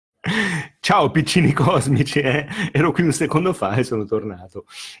Ciao piccini cosmici, ero qui un secondo fa e sono tornato.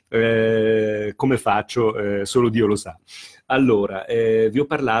 Come faccio? Solo Dio lo sa. Allora, vi ho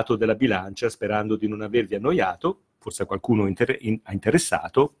parlato della bilancia sperando di non avervi annoiato, forse a qualcuno ha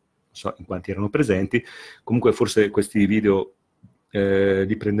interessato, non so in quanti erano presenti, comunque forse questi video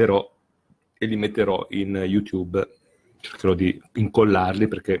li prenderò e li metterò in YouTube, cercherò di incollarli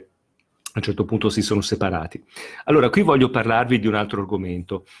perché a un certo punto si sono separati. Allora, qui voglio parlarvi di un altro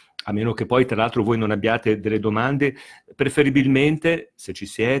argomento, a meno che poi, tra l'altro, voi non abbiate delle domande, preferibilmente, se ci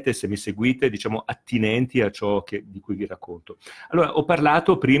siete, se mi seguite, diciamo, attinenti a ciò di cui vi racconto. Allora, ho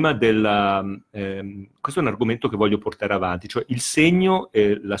parlato prima questo è un argomento che voglio portare avanti, cioè il segno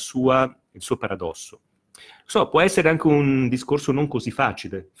e il suo paradosso. So, può essere anche un discorso non così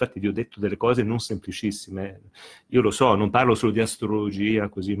facile, infatti vi ho detto delle cose non semplicissime. Io lo so, non parlo solo di astrologia,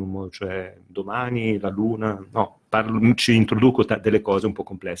 così in un modo, cioè domani la luna, no, ci introduco delle cose un po'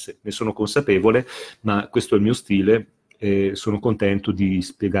 complesse, ne sono consapevole, ma questo è il mio stile e sono contento di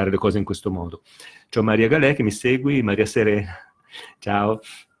spiegare le cose in questo modo. Ciao Maria Galè che mi segui, Maria Serena, ciao.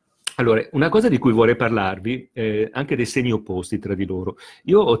 Allora, una cosa di cui vorrei parlarvi è anche dei segni opposti tra di loro.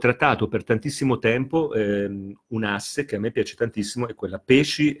 Io ho trattato per tantissimo tempo un asse che a me piace tantissimo, è quella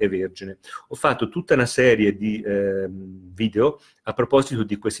pesci e vergine. Ho fatto tutta una serie di video a proposito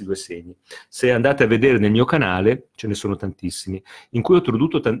di questi due segni. Se andate a vedere nel mio canale, ce ne sono tantissimi, in cui ho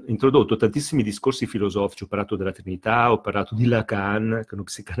introdotto tantissimi discorsi filosofici. Ho parlato della Trinità, ho parlato di Lacan, che è uno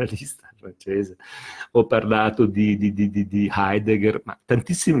psicanalista francese, ho parlato di Heidegger, ma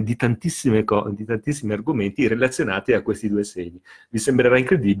di tantissimi argomenti relazionati a questi due segni. Vi sembrerà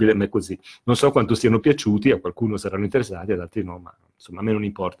incredibile, ma è così. Non so quanto siano piaciuti, a qualcuno saranno interessati, ad altri no, ma insomma a me non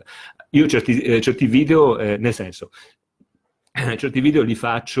importa. Io certi video, nel senso, certi video li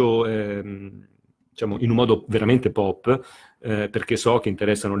faccio diciamo, in un modo veramente pop, perché so che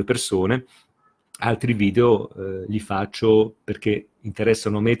interessano le persone. Altri video li faccio perché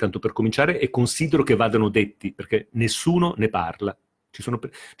interessano a me, tanto per cominciare, e considero che vadano detti, perché nessuno ne parla.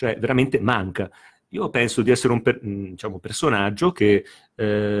 Cioè, veramente manca. Io penso di essere diciamo, personaggio che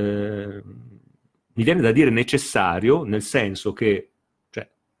mi viene da dire necessario, nel senso che, cioè,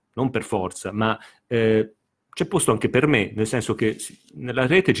 non per forza, ma c'è posto anche per me, nel senso che nella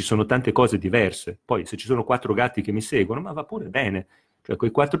rete ci sono tante cose diverse. Poi se ci sono 4 gatti che mi seguono, ma va pure bene. Cioè,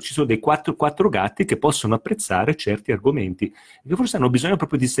 ci sono dei quattro gatti che possono apprezzare certi argomenti, e che forse hanno bisogno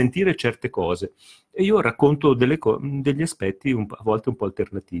proprio di sentire certe cose. E io racconto degli aspetti a volte un po'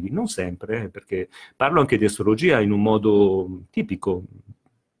 alternativi, non sempre, perché parlo anche di astrologia in un modo tipico.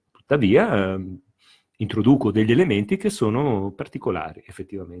 Tuttavia, introduco degli elementi che sono particolari,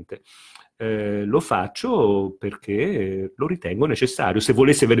 effettivamente. Lo faccio perché lo ritengo necessario. Se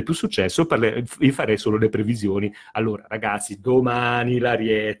volessi avere più successo, vi farei solo le previsioni. Allora, ragazzi, domani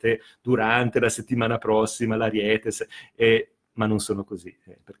l'Ariete, durante la settimana prossima l'Ariete, ma non sono così,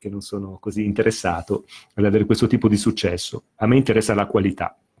 perché non sono così interessato ad avere questo tipo di successo. A me interessa la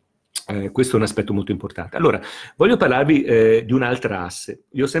qualità. Questo è un aspetto molto importante. Allora, voglio parlarvi di un'altra asse.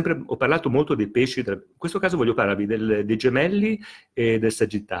 Io ho parlato molto dei pesci, in questo caso voglio parlarvi dei Gemelli e del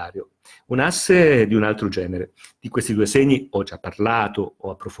Sagittario. Un asse di un altro genere. Di questi due segni ho già parlato,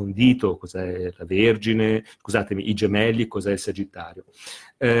 ho approfondito cos'è la Vergine, scusatemi, i Gemelli, cos'è il Sagittario.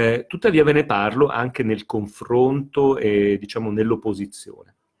 Tuttavia ve ne parlo anche nel confronto e, diciamo,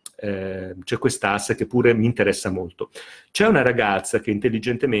 nell'opposizione. C'è quest'asse che pure mi interessa molto. C'è una ragazza che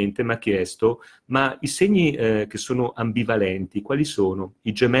intelligentemente mi ha chiesto: ma i segni che sono ambivalenti, quali sono?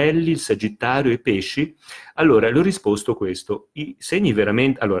 I Gemelli, il Sagittario e i Pesci? Allora, le ho risposto questo. I segni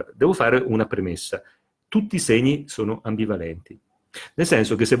veramente... Allora, devo fare una premessa. Tutti i segni sono ambivalenti. Nel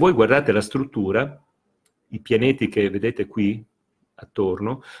senso che se voi guardate la struttura, i pianeti che vedete qui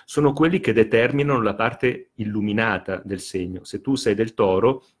attorno sono quelli che determinano la parte illuminata del segno. Se tu sei del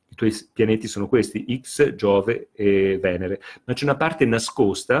Toro, i tuoi pianeti sono questi, X, Giove e Venere. Ma c'è una parte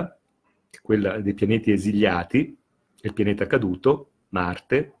nascosta, quella dei pianeti esiliati, il pianeta caduto,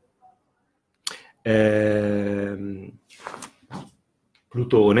 Marte,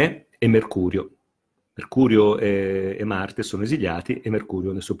 Plutone e Mercurio. Mercurio e Marte sono esiliati e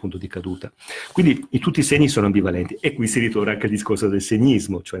Mercurio nel suo punto di caduta. Quindi tutti i segni sono ambivalenti. E qui si ritorna anche al discorso del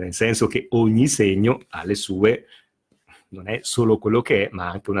segnismo, cioè nel senso che ogni segno ha le sue... non è solo quello che è, ma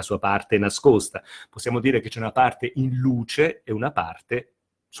anche una sua parte nascosta. Possiamo dire che c'è una parte in luce e una parte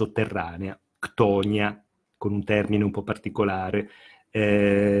sotterranea, ctonia, con un termine un po' particolare,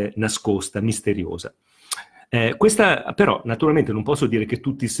 nascosta, misteriosa. Questa però naturalmente non posso dire che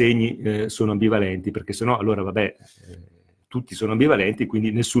tutti i segni sono ambivalenti, perché sennò allora vabbè, tutti sono ambivalenti,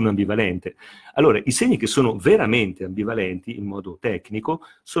 quindi nessuno è ambivalente. Allora, i segni che sono veramente ambivalenti, in modo tecnico,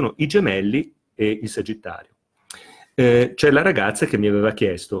 sono i Gemelli e il Sagittario. C'è la ragazza che mi aveva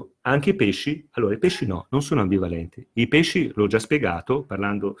chiesto, anche i pesci? Allora, i pesci no, non sono ambivalenti. I pesci, l'ho già spiegato,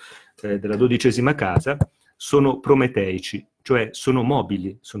 parlando della 12ª casa, sono prometeici, cioè sono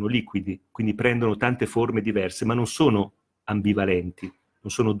mobili, sono liquidi, quindi prendono tante forme diverse, ma non sono ambivalenti,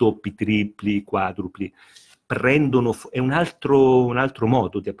 non sono doppi, tripli, quadrupli. È un altro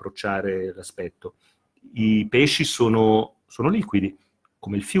modo di approcciare l'aspetto. I pesci sono liquidi,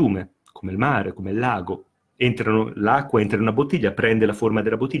 come il fiume, come il mare, come il lago. L'acqua entra in una bottiglia, prende la forma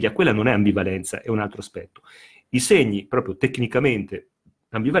della bottiglia, quella non è ambivalenza, è un altro aspetto. I segni, proprio tecnicamente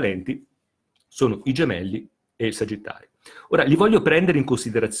ambivalenti, sono i Gemelli e il Sagittario. Ora, li voglio prendere in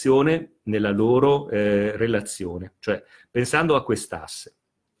considerazione nella loro relazione, cioè pensando a quest'asse,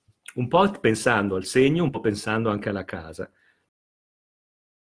 un po' pensando al segno, un po' pensando anche alla casa.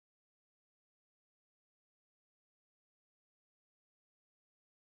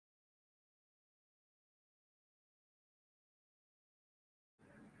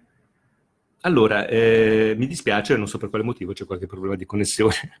 Allora, mi dispiace, non so per quale motivo, c'è qualche problema di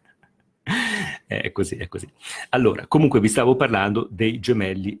connessione. È così, è così. Allora, comunque vi stavo parlando dei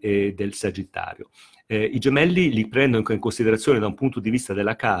Gemelli e del Sagittario. I Gemelli li prendo in considerazione da un punto di vista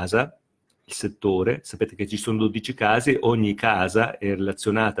della casa, il settore. Sapete che ci sono 12 case, ogni casa è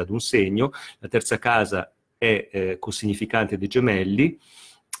relazionata ad un segno, la terza casa è cosignificante dei Gemelli,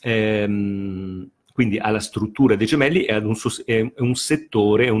 quindi ha la struttura dei Gemelli e è un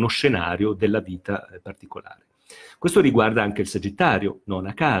settore, è uno scenario della vita particolare. Questo riguarda anche il Sagittario,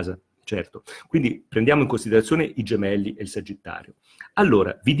 nona casa, certo. Quindi prendiamo in considerazione i Gemelli e il Sagittario.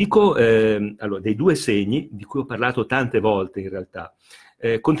 Allora, vi dico dei due segni di cui ho parlato tante volte in realtà.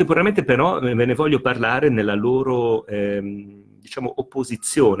 Contemporaneamente però ve ne voglio parlare nella loro diciamo,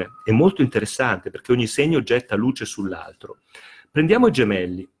 opposizione. È molto interessante perché ogni segno getta luce sull'altro. Prendiamo i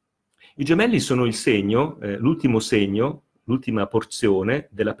Gemelli. I Gemelli sono il segno, l'ultimo segno, l'ultima porzione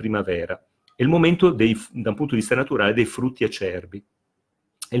della primavera. È il momento, da un punto di vista naturale, dei frutti acerbi.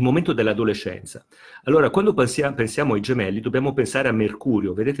 È il momento dell'adolescenza. Allora, quando pensiamo ai Gemelli, dobbiamo pensare a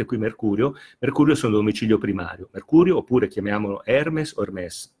Mercurio. Vedete qui Mercurio? Mercurio sono domicilio primario. Mercurio, oppure chiamiamolo Hermes o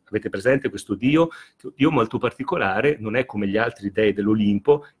Hermes. Avete presente questo dio? Dio molto particolare, non è come gli altri dei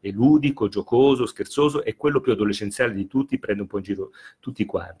dell'Olimpo, è ludico, giocoso, scherzoso, è quello più adolescenziale di tutti, prende un po' in giro tutti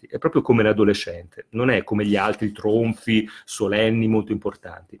quanti. È proprio come l'adolescente, non è come gli altri tronfi, solenni, molto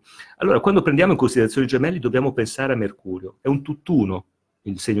importanti. Allora, quando prendiamo in considerazione i Gemelli, dobbiamo pensare a Mercurio. È un tutt'uno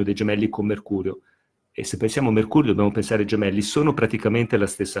il segno dei Gemelli con Mercurio. E se pensiamo a Mercurio dobbiamo pensare ai Gemelli, sono praticamente la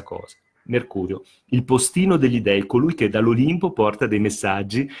stessa cosa. Mercurio, il postino degli dei, colui che dall'Olimpo porta dei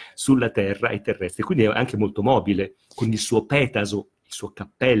messaggi sulla terra ai terrestri, quindi è anche molto mobile, con il suo petaso, il suo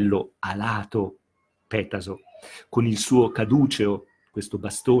cappello alato, petaso, con il suo caduceo, questo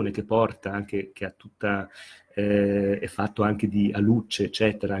bastone che porta anche, che ha tutta, è fatto anche di alucce,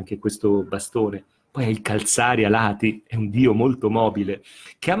 eccetera, anche questo bastone. Poi è il calzari alati, è un dio molto mobile,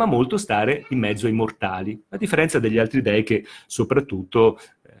 che ama molto stare in mezzo ai mortali, a differenza degli altri dei che soprattutto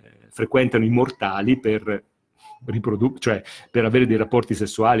frequentano i mortali per cioè per avere dei rapporti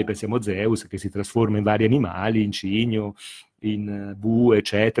sessuali. Pensiamo a Zeus che si trasforma in vari animali, in cigno, in bue,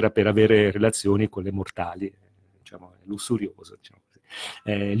 eccetera, per avere relazioni con le mortali. Diciamo, è lussurioso, diciamo così.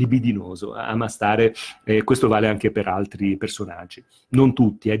 Libidinoso, ama stare, questo vale anche per altri personaggi. Non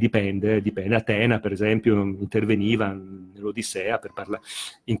tutti, dipende. Atena, per esempio, interveniva nell'Odissea per parlare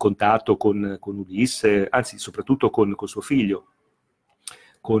in contatto con Ulisse, anzi, soprattutto con suo figlio,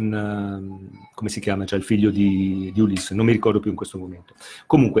 come si chiama? Cioè il figlio di Ulisse, non mi ricordo più in questo momento.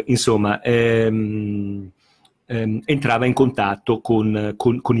 Comunque, insomma, entrava in contatto con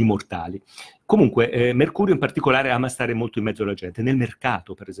i mortali. Comunque, Mercurio in particolare ama stare molto in mezzo alla gente, nel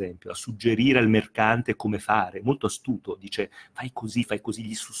mercato per esempio, a suggerire al mercante come fare, molto astuto, dice fai così,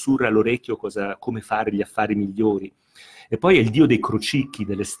 gli sussurra all'orecchio come fare gli affari migliori. E poi è il dio dei crocicchi,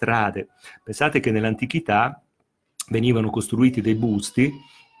 delle strade. Pensate che nell'antichità venivano costruiti dei busti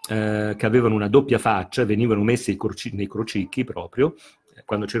che avevano una doppia faccia, venivano messi nei crocicchi proprio,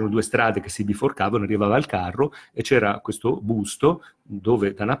 quando c'erano due strade che si biforcavano, arrivava il carro e c'era questo busto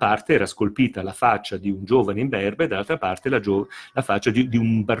dove da una parte era scolpita la faccia di un giovane imberbe e dall'altra parte la faccia di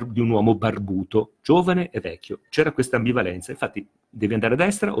un uomo barbuto, giovane e vecchio. C'era questa ambivalenza, infatti devi andare a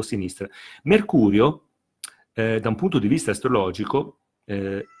destra o a sinistra. Mercurio, da un punto di vista astrologico,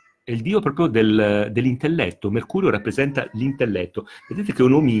 è il dio proprio dell'intelletto. Mercurio rappresenta l'intelletto. Vedete che è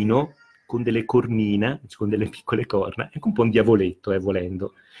un omino con delle cornine, con delle piccole corna, è un po' un diavoletto,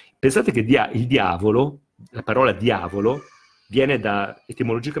 volendo. Pensate che il diavolo, la parola diavolo, viene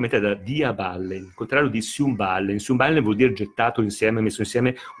etimologicamente da diaballen, il contrario di siumballen. Siumballen vuol dire gettato insieme, messo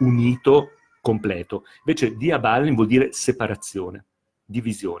insieme, unito, completo. Invece diaballen vuol dire separazione,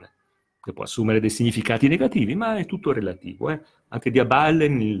 divisione, che può assumere dei significati negativi, ma è tutto relativo. Anche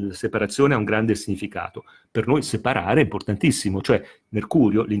diaballen, separazione, ha un grande significato. Per noi separare è importantissimo, cioè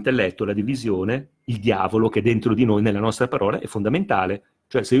Mercurio, l'intelletto, la divisione, il diavolo che è dentro di noi, nella nostra parola, è fondamentale.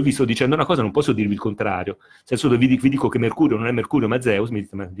 Cioè, se io vi sto dicendo una cosa, non posso dirvi il contrario. Se adesso vi dico che Mercurio non è Mercurio, ma Zeus, mi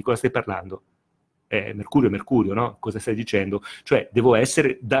dite, ma di cosa stai parlando? Mercurio è Mercurio, no? Cosa stai dicendo? Cioè, devo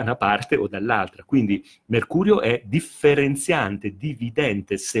essere da una parte o dall'altra. Quindi Mercurio è differenziante,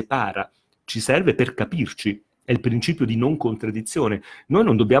 dividente, separa, ci serve per capirci. È il principio di non contraddizione. Noi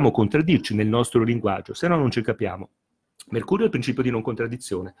non dobbiamo contraddirci nel nostro linguaggio, se no non ci capiamo. Mercurio è il principio di non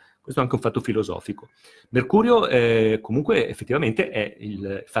contraddizione, questo è anche un fatto filosofico. Mercurio comunque effettivamente è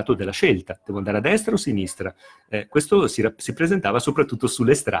il fatto della scelta, devo andare a destra o a sinistra. Questo si presentava soprattutto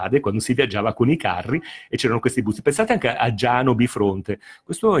sulle strade quando si viaggiava con i carri e c'erano questi busti. Pensate anche a Giano Bifronte,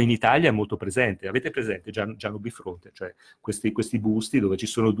 questo in Italia è molto presente, avete presente Giano Bifronte, cioè questi busti dove ci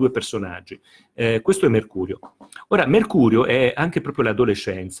sono due personaggi. Questo è Mercurio. Ora, Mercurio è anche proprio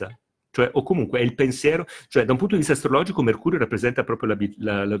l'adolescenza. Cioè, o comunque è il pensiero, cioè da un punto di vista astrologico Mercurio rappresenta proprio di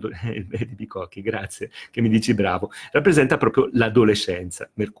Bicocchi, grazie, che mi dici bravo, rappresenta proprio l'adolescenza,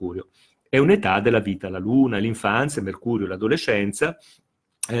 Mercurio. È un'età della vita, la luna, l'infanzia, Mercurio, l'adolescenza,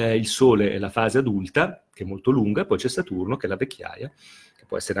 il Sole è la fase adulta, che è molto lunga, poi c'è Saturno, che è la vecchiaia, che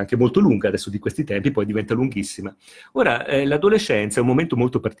può essere anche molto lunga, adesso di questi tempi poi diventa lunghissima. Ora, l'adolescenza è un momento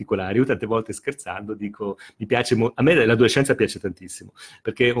molto particolare, io tante volte scherzando dico, a me l'adolescenza piace tantissimo,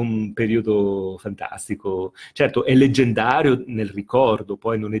 perché è un periodo fantastico, certo è leggendario nel ricordo,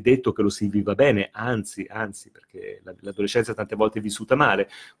 poi non è detto che lo si viva bene, anzi, perché l'adolescenza tante volte è vissuta male.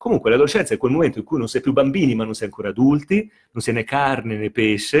 Comunque l'adolescenza è quel momento in cui non si è più bambini, ma non si è ancora adulti, non si è né carne né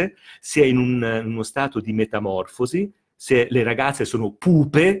pesce, si è in uno stato di metamorfosi, se le ragazze sono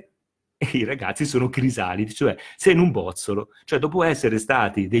pupe e i ragazzi sono crisalidi, cioè sei in un bozzolo, cioè dopo essere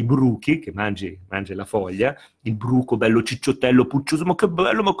stati dei bruchi, che mangi la foglia, il bruco bello cicciottello, puccioso, ma che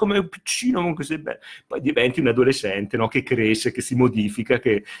bello, ma come piccino, ma che sei bello, poi diventi un adolescente, no? Che cresce, che si modifica,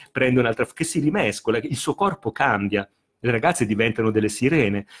 che prende un'altra, che si rimescola, il suo corpo cambia. Le ragazze diventano delle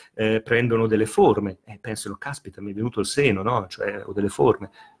sirene, prendono delle forme, pensano, caspita, mi è venuto il seno, no? Cioè, ho delle forme.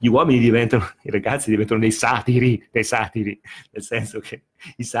 Gli uomini i ragazzi diventano dei satiri, nel senso che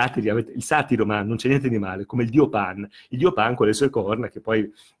il satiro, ma non c'è niente di male, come il dio Pan con le sue corna, che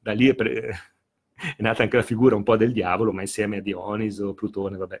poi da lì è nata anche la figura un po' del diavolo, ma insieme a Dioniso,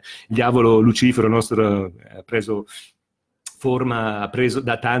 Plutone, vabbè. Il diavolo Lucifero nostro ha preso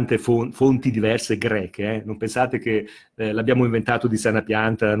da tante fonti diverse greche. Non pensate che l'abbiamo inventato di sana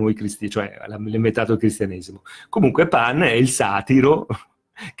pianta noi cristiani, cioè l'ha inventato il cristianesimo. Comunque Pan è il satiro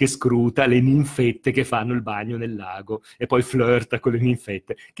che scruta le ninfette che fanno il bagno nel lago e poi flirta con le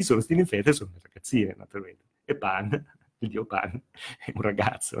ninfette. Chi sono queste ninfette? Sono le ragazzine, naturalmente. E Pan, il dio Pan, è un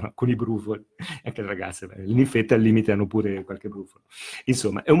ragazzo, no? Con i brufoli. Anche le ragazze, le ninfette al limite hanno pure qualche brufolo.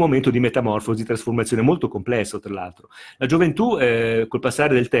 Insomma, è un momento di metamorfosi, di trasformazione molto complesso, tra l'altro. La gioventù, col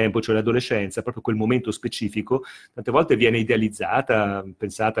passare del tempo, cioè l'adolescenza, proprio quel momento specifico, tante volte viene idealizzata,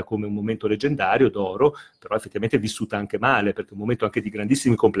 pensata come un momento leggendario, d'oro, però effettivamente è vissuta anche male, perché è un momento anche di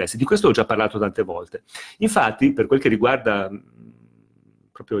grandissimi complessi. Di questo ho già parlato tante volte. Infatti, per quel che riguarda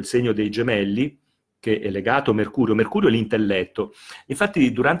proprio il segno dei Gemelli, che è legato a Mercurio è l'intelletto.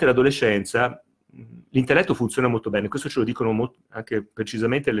 Infatti, durante l'adolescenza, l'intelletto funziona molto bene, questo ce lo dicono anche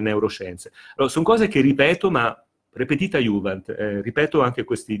precisamente le neuroscienze. Allora, sono cose che ripeto, ma repetita iuvant, ripeto anche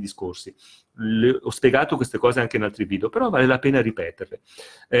questi discorsi. Ho spiegato queste cose anche in altri video, però vale la pena ripeterle.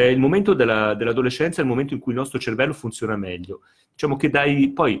 Il momento dell'adolescenza è il momento in cui il nostro cervello funziona meglio. Diciamo che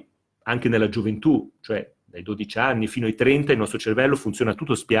poi anche nella gioventù, cioè dai 12 anni fino ai 30, il nostro cervello funziona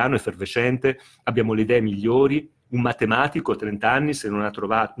tutto spiano, effervescente, abbiamo le idee migliori. Un matematico a 30 anni, se non ha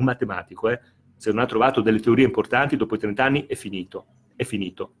trovato, se non ha trovato delle teorie importanti, dopo i 30 anni è finito.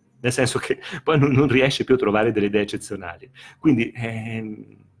 Nel senso che poi non riesce più a trovare delle idee eccezionali. Quindi,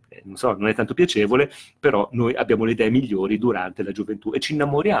 non so, non è tanto piacevole, però noi abbiamo le idee migliori durante la gioventù e ci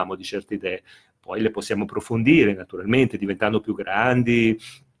innamoriamo di certe idee. Poi le possiamo approfondire, naturalmente, diventando più grandi,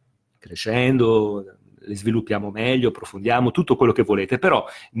 crescendo, le sviluppiamo meglio, approfondiamo, tutto quello che volete, però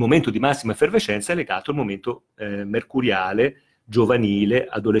il momento di massima effervescenza è legato al momento mercuriale, giovanile,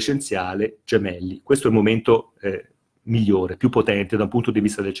 adolescenziale, Gemelli. Questo è il momento migliore, più potente da un punto di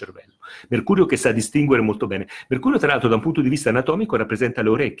vista del cervello. Mercurio che sa distinguere molto bene. Mercurio, tra l'altro, da un punto di vista anatomico rappresenta le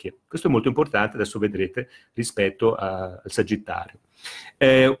orecchie. Questo è molto importante, adesso vedrete, rispetto al Sagittario.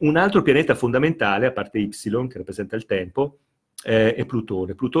 Un altro pianeta fondamentale, a parte Y, che rappresenta il tempo, è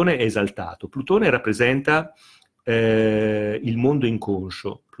Plutone. Plutone è esaltato. Plutone rappresenta il mondo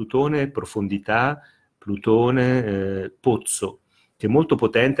inconscio. Plutone profondità, Plutone pozzo, che è molto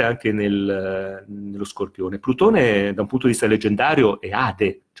potente anche nello Scorpione. Plutone, da un punto di vista leggendario, è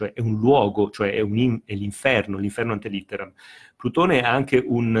Ade, cioè è un luogo, cioè è l'inferno, l'inferno ante litteram. Plutone è anche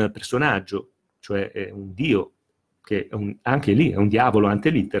un personaggio, cioè è un dio, che è anche lì è un diavolo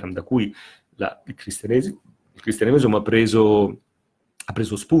ante litteram, da cui il cristianesimo ha preso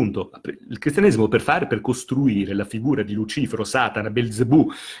spunto. Il cristianesimo per costruire la figura di Lucifero, Satana, Belzebù,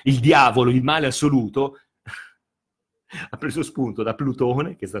 il diavolo, il male assoluto, ha preso spunto da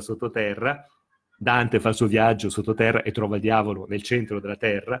Plutone, che sta sottoterra. Dante fa il suo viaggio sottoterra e trova il diavolo nel centro della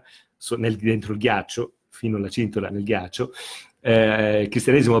terra, dentro il ghiaccio, fino alla cintola nel ghiaccio. Il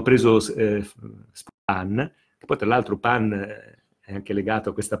cristianesimo ha preso Pan, che poi tra l'altro Pan è anche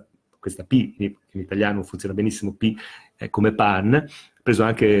legato a questa P, in italiano funziona benissimo P, come Pan, ha preso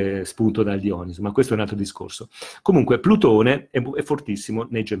anche spunto dal Dioniso, ma questo è un altro discorso. Comunque Plutone è fortissimo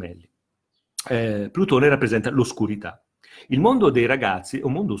nei Gemelli. Plutone rappresenta l'oscurità. Il mondo dei ragazzi è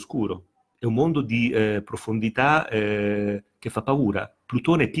un mondo oscuro, è un mondo di profondità che fa paura.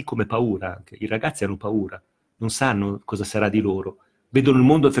 Plutone è P come paura anche. I ragazzi hanno paura, non sanno cosa sarà di loro. Vedono il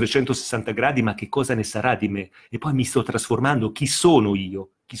mondo a 360 gradi, ma che cosa ne sarà di me? E poi mi sto trasformando, chi sono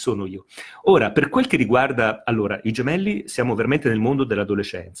io? Chi sono io? Ora, per quel che riguarda, allora, i Gemelli, siamo veramente nel mondo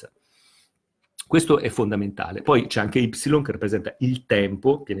dell'adolescenza. Questo è fondamentale. Poi c'è anche Y che rappresenta il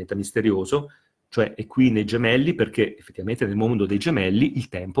tempo, pianeta misterioso, cioè è qui nei Gemelli perché effettivamente nel mondo dei Gemelli il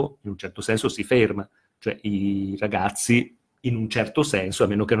tempo in un certo senso si ferma. Cioè i ragazzi in un certo senso, a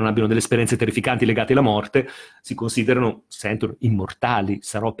meno che non abbiano delle esperienze terrificanti legate alla morte, si sentono immortali,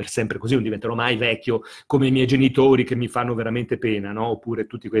 sarò per sempre così, non diventerò mai vecchio come i miei genitori che mi fanno veramente pena, no? Oppure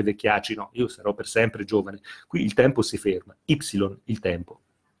tutti quei vecchiacci, no, io sarò per sempre giovane. Qui il tempo si ferma, Y, il tempo.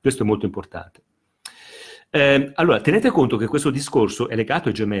 Questo è molto importante. Allora, tenete conto che questo discorso è legato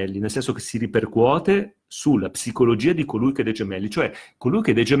ai Gemelli, nel senso che si ripercuote sulla psicologia di colui che è dei Gemelli, cioè colui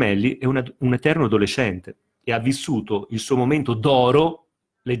che è dei Gemelli è un eterno adolescente e ha vissuto il suo momento d'oro,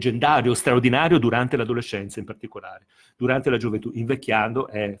 leggendario, straordinario, durante l'adolescenza in particolare, durante la gioventù. Invecchiando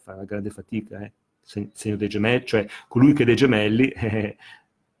fa una grande fatica, segno dei Gemelli, cioè colui che è dei Gemelli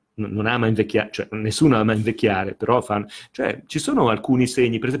non ama invecchiare, cioè nessuno ama invecchiare, però cioè ci sono alcuni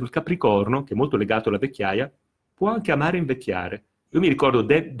segni, per esempio il Capricorno, che è molto legato alla vecchiaia, può anche amare invecchiare. Io mi ricordo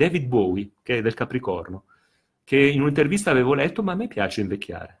David Bowie, che è del Capricorno, che in un'intervista avevo letto, ma a me piace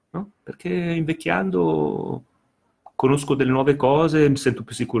invecchiare, no? Perché invecchiando conosco delle nuove cose, mi sento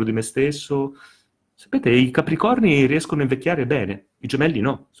più sicuro di me stesso. Sapete, i Capricorni riescono a invecchiare bene, i Gemelli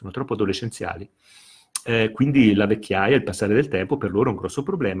no, sono troppo adolescenziali. Quindi la vecchiaia, il passare del tempo, per loro è un grosso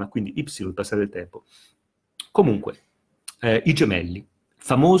problema, quindi Y, il passare del tempo. Comunque, i Gemelli,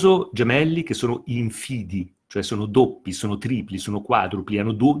 famoso Gemelli che sono infidi, cioè sono doppi, sono tripli, sono quadrupli,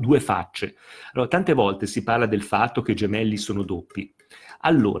 hanno due facce. Allora, tante volte si parla del fatto che i Gemelli sono doppi.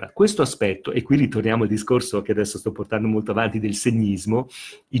 Allora, questo aspetto, e qui ritorniamo al discorso che adesso sto portando molto avanti del segnismo,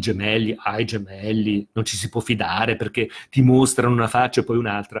 i Gemelli, i Gemelli, non ci si può fidare perché ti mostrano una faccia e poi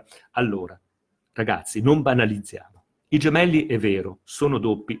un'altra. Allora, ragazzi, non banalizziamo. I Gemelli, è vero, sono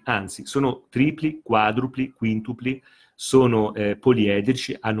doppi, anzi, sono tripli, quadrupli, quintupli, sono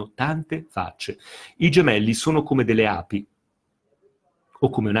poliedrici, hanno tante facce. I Gemelli sono come delle api, o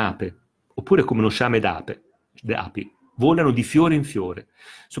come un'ape, oppure come uno sciame d'api. Volano di fiore in fiore,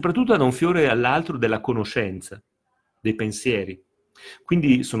 soprattutto da un fiore all'altro della conoscenza, dei pensieri.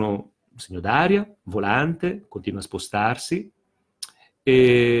 Quindi sono un segno d'aria, volante, continua a spostarsi,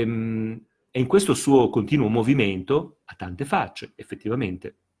 e in questo suo continuo movimento ha tante facce,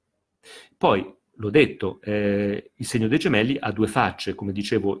 effettivamente. Poi, l'ho detto, il segno dei Gemelli ha due facce, come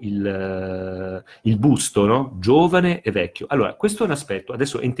dicevo, il busto, no? Giovane e vecchio. Allora, questo è un aspetto.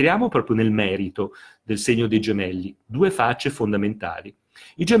 Adesso entriamo proprio nel merito del segno dei Gemelli. Due facce fondamentali.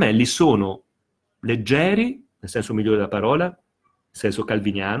 I Gemelli sono leggeri, nel senso migliore della parola, nel senso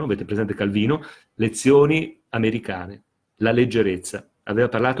calviniano, avete presente Calvino, lezioni americane, la leggerezza. Aveva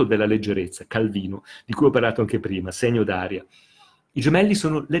parlato della leggerezza, Calvino, di cui ho parlato anche prima, segno d'aria. I Gemelli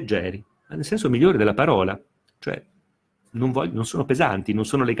sono leggeri, nel senso migliore della parola, cioè non sono pesanti, non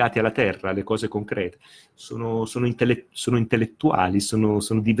sono legati alla terra, alle cose concrete, sono intellettuali, sono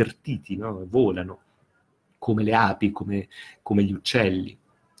divertiti, no? Volano, come le api, come gli uccelli,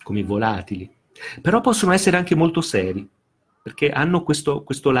 come i volatili. Però possono essere anche molto seri, perché hanno questo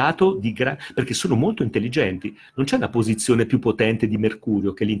lato perché sono molto intelligenti. Non c'è una posizione più potente di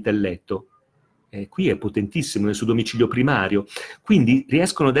Mercurio che l'intelletto. Qui è potentissimo nel suo domicilio primario, quindi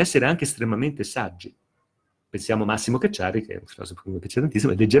riescono ad essere anche estremamente saggi. pensiamo a Massimo Cacciari, che è un filosofo che mi piace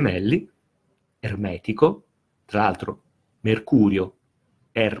tantissimo, è dei Gemelli, ermetico, tra l'altro Mercurio,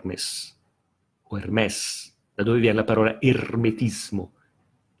 Hermes o Hermes, da dove viene la parola ermetismo?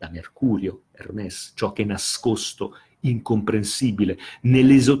 Da Mercurio, Hermes, ciò che è nascosto, incomprensibile.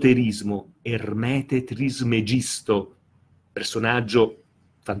 Nell'esoterismo, Ermete Trismegisto, personaggio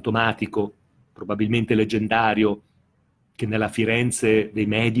fantomatico, probabilmente leggendario, che nella Firenze dei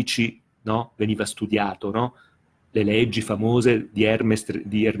Medici, no, veniva studiato, no? Le leggi famose di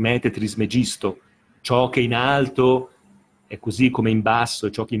Ermete Trismegisto, ciò che in alto è così come in basso,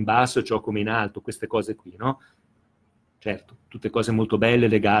 e ciò che in basso è ciò come in alto, queste cose qui, no? Certo, tutte cose molto belle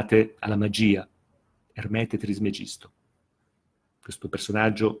legate alla magia. Ermete Trismegisto, questo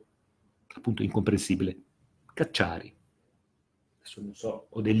personaggio appunto incomprensibile. Cacciari, adesso non so,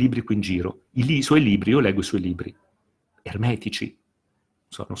 ho dei libri qui in giro, i suoi libri, io leggo i suoi libri, ermetici,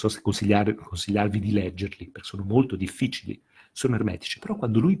 non so se consigliarvi di leggerli, perché sono molto difficili, sono ermetici, però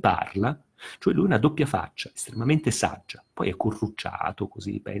quando lui parla, cioè lui ha una doppia faccia, estremamente saggia, poi è corrucciato,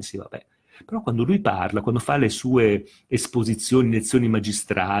 così pensi, vabbè, però quando lui parla, quando fa le sue esposizioni, lezioni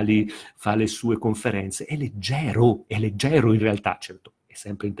magistrali, fa le sue conferenze, è leggero in realtà, certo, è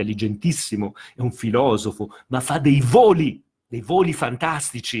sempre intelligentissimo, è un filosofo, ma fa dei voli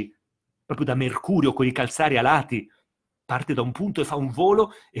fantastici, proprio da Mercurio con i calzari alati, parte da un punto e fa un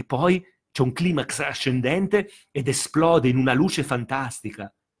volo e poi c'è un climax ascendente ed esplode in una luce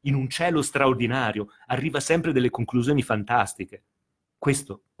fantastica, in un cielo straordinario, arriva sempre delle conclusioni fantastiche.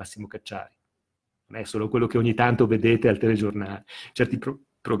 Questo Massimo Cacciari. Non è solo quello che ogni tanto vedete al telegiornale, certi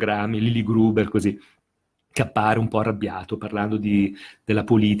programmi, Lili Gruber, così, che appare un po' arrabbiato, parlando della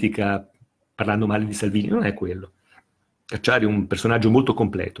politica, parlando male di Salvini. Non è quello. Cacciari è un personaggio molto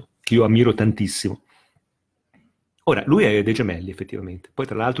completo, che io ammiro tantissimo. Ora, lui è dei Gemelli, effettivamente. Poi,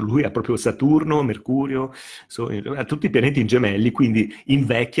 tra l'altro, lui ha proprio Saturno, Mercurio, ha tutti i pianeti in Gemelli, quindi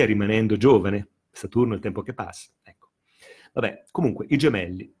invecchia rimanendo giovane. Saturno è il tempo che passa. Ecco. Vabbè, comunque, i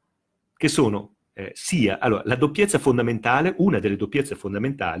Gemelli, che sono allora, la doppiezza fondamentale, una delle doppiezze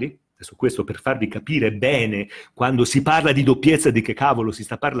fondamentali, adesso questo per farvi capire bene, quando si parla di doppiezza di che cavolo si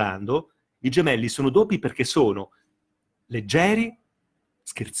sta parlando, i Gemelli sono doppi perché sono leggeri,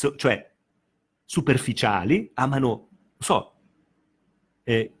 cioè superficiali, amano, non so,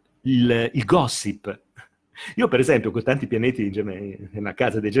 il gossip. Io per esempio con tanti pianeti in Gemelli, nella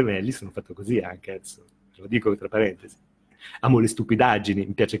casa dei Gemelli sono fatto così anche, adesso lo dico tra parentesi. Amo le stupidaggini,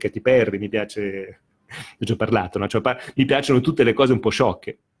 mi piace Katy Perry, mi piace, ho già parlato, no? Cioè, mi piacciono tutte le cose un po'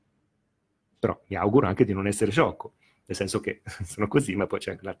 sciocche, però mi auguro anche di non essere sciocco, nel senso che sono così, ma poi c'è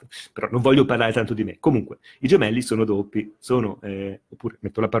anche l'altro. Però non voglio parlare tanto di me. Comunque, i Gemelli sono doppi, oppure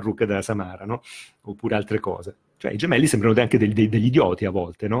metto la parrucca della Samara, no? Oppure altre cose. Cioè, i Gemelli sembrano anche degli idioti a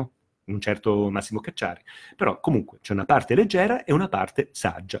volte, no? Un certo Massimo Cacciari. Però, comunque, c'è una parte leggera e una parte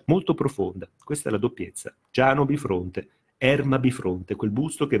saggia, molto profonda. Questa è la doppiezza. Giano bifronte, Erma bifronte, quel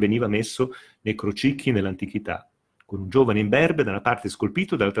busto che veniva messo nei crocicchi nell'antichità, con un giovane imberbe da una parte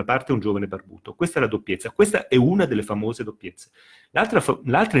scolpito, dall'altra parte un giovane barbuto. Questa è la doppiezza, questa è una delle famose doppiezze.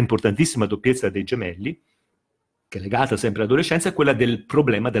 L'altra importantissima doppiezza dei Gemelli, che è legata sempre all'adolescenza, è quella del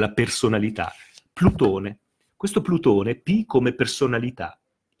problema della personalità. Plutone. Questo Plutone, P come personalità.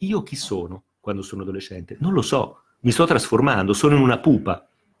 Io chi sono quando sono adolescente? Non lo so, mi sto trasformando, sono in una pupa,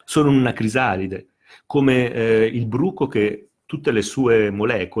 sono in una crisalide, come il bruco che tutte le sue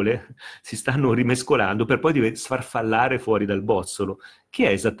molecole si stanno rimescolando per poi sfarfallare fuori dal bozzolo. Chi è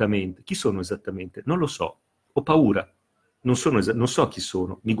esattamente? Chi sono esattamente? Non lo so. Ho paura. Non so chi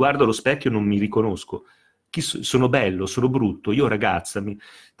sono. Mi guardo allo specchio e non mi riconosco. Sono bello, sono brutto, io ragazza.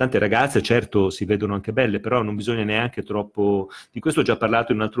 Tante ragazze certo si vedono anche belle, però non bisogna neanche troppo... Di questo ho già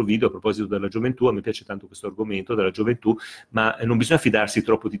parlato in un altro video a proposito della gioventù, a me piace tanto questo argomento della gioventù, ma non bisogna fidarsi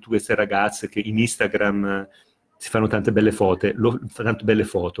troppo di tutte queste ragazze che in Instagram si fanno tante belle foto, lo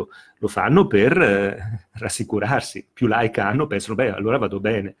fanno per rassicurarsi, più like hanno, pensano, beh, allora vado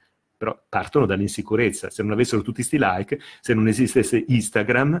bene, però partono dall'insicurezza. Se non avessero tutti sti like, se non esistesse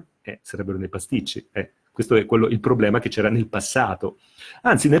Instagram, sarebbero nei pasticci, Questo è il problema che c'era nel passato.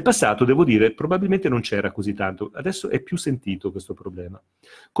 Anzi, nel passato, devo dire, probabilmente non c'era così tanto. Adesso è più sentito questo problema.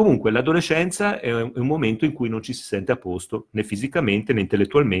 Comunque, l'adolescenza è un momento in cui non ci si sente a posto, né fisicamente, né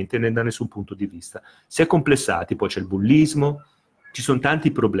intellettualmente, né da nessun punto di vista. Si è complessati, poi c'è il bullismo, ci sono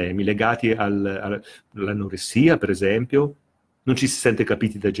tanti problemi legati all'anoressia, per esempio, non ci si sente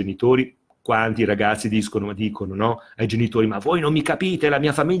capiti dai genitori. Quanti ragazzi dicono no, ai genitori, ma voi non mi capite, la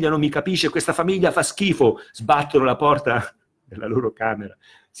mia famiglia non mi capisce, questa famiglia fa schifo, sbattono la porta della loro camera,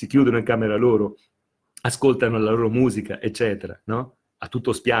 si chiudono in camera loro, ascoltano la loro musica, eccetera, no? a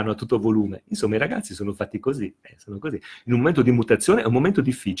tutto spiano, a tutto volume. Insomma, i ragazzi sono fatti così, sono così. In un momento di mutazione è un momento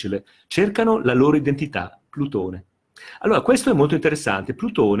difficile. Cercano la loro identità, Plutone. Allora, questo è molto interessante.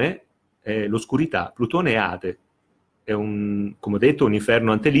 Plutone è l'oscurità, Plutone è Ade, è un, come ho detto, un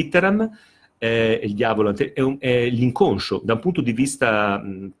inferno ante litteram, il diavolo è l'inconscio. Da un punto di vista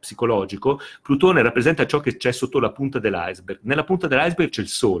psicologico, Plutone rappresenta ciò che c'è sotto la punta dell'iceberg. Nella punta dell'iceberg c'è il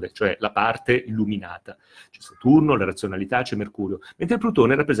Sole, cioè la parte illuminata. C'è Saturno, la razionalità, c'è Mercurio, mentre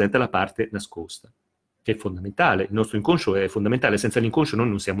Plutone rappresenta la parte nascosta, che è fondamentale. Il nostro inconscio è fondamentale, senza l'inconscio noi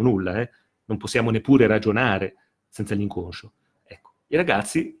non siamo nulla, non possiamo neppure ragionare senza l'inconscio. Ecco, i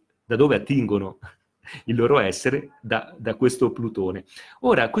ragazzi da dove attingono il loro essere? Da questo Plutone.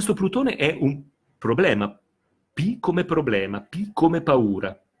 Ora, questo Plutone è un problema. P come problema, P come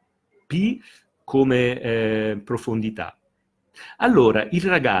paura, P come profondità. Allora, il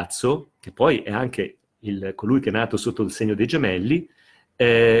ragazzo, che poi è anche colui che è nato sotto il segno dei Gemelli,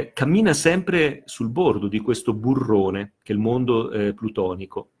 cammina sempre sul bordo di questo burrone, che è il mondo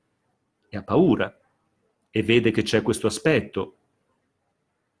plutonico, e ha paura, e vede che c'è questo aspetto,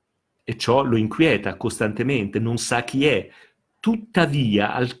 e ciò lo inquieta costantemente, non sa chi è.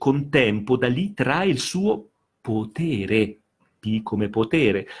 Tuttavia, al contempo, da lì trae il suo potere, P come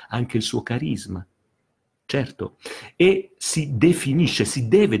potere, anche il suo carisma, certo, e si definisce, si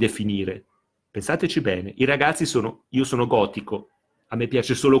deve definire. Pensateci bene, i ragazzi io sono gotico, a me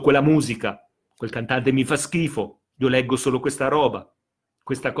piace solo quella musica, quel cantante mi fa schifo, io leggo solo questa roba,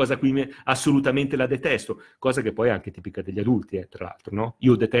 questa cosa qui assolutamente la detesto, cosa che poi è anche tipica degli adulti, tra l'altro, no?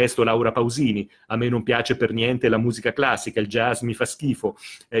 Io detesto Laura Pausini, a me non piace per niente la musica classica, il jazz mi fa schifo,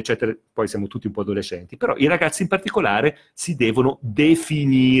 eccetera. Poi siamo tutti un po' adolescenti, però i ragazzi in particolare si devono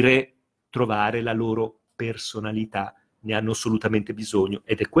definire, trovare la loro personalità, ne hanno assolutamente bisogno,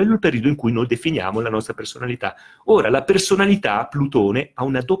 ed è quello il periodo in cui noi definiamo la nostra personalità. Ora, la personalità, Plutone, ha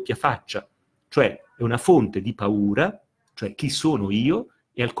una doppia faccia, cioè è una fonte di paura, cioè chi sono io,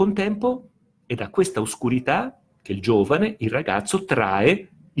 e al contempo è da questa oscurità che il giovane, il ragazzo, trae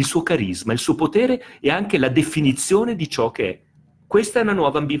il suo carisma, il suo potere e anche la definizione di ciò che è. Questa è una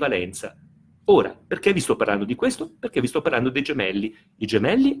nuova ambivalenza. Ora, perché vi sto parlando di questo? Perché vi sto parlando dei gemelli. I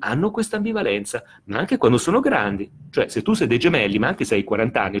gemelli hanno questa ambivalenza, ma anche quando sono grandi. Cioè, se tu sei dei gemelli, ma anche se hai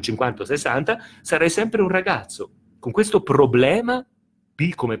 40 anni, 50 o 60, sarai sempre un ragazzo, con questo problema,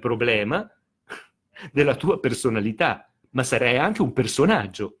 P come problema, della tua personalità, ma sarai anche un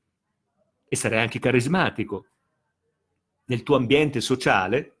personaggio e sarai anche carismatico. Nel tuo ambiente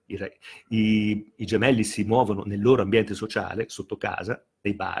sociale, i gemelli si muovono nel loro ambiente sociale, sotto casa,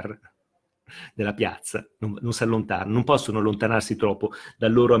 nei bar, nella piazza, non si allontanano, non possono allontanarsi troppo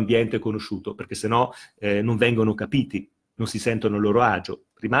dal loro ambiente conosciuto, perché sennò non vengono capiti, non si sentono a loro agio,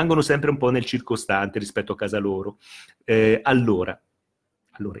 rimangono sempre un po' nel circostante rispetto a casa loro. Allora,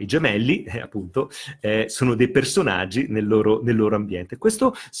 i gemelli, appunto, sono dei personaggi nel loro ambiente.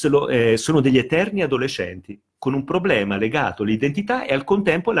 Questo sono degli eterni adolescenti, con un problema legato all'identità e al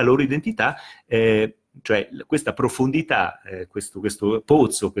contempo alla loro identità, cioè questa profondità, questo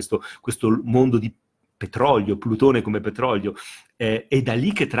pozzo, questo mondo di petrolio, Plutone come petrolio, è da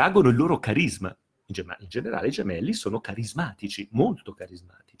lì che traggono il loro carisma. In generale i gemelli sono carismatici, molto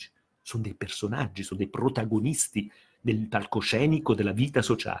carismatici. Sono dei personaggi, sono dei protagonisti del palcoscenico della vita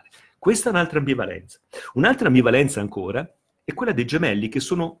sociale. Questa è un'altra ambivalenza. Un'altra ambivalenza ancora è quella dei gemelli che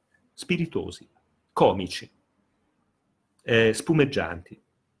sono spiritosi, comici, spumeggianti,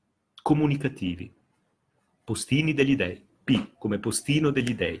 comunicativi, postini degli dei, P come postino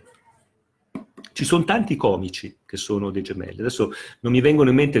degli dei. Ci sono tanti comici che sono dei gemelli. Adesso non mi vengono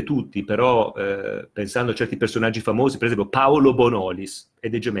in mente tutti, però pensando a certi personaggi famosi, per esempio Paolo Bonolis è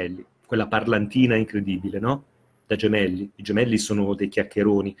dei gemelli, quella parlantina incredibile, no? Da gemelli. I gemelli sono dei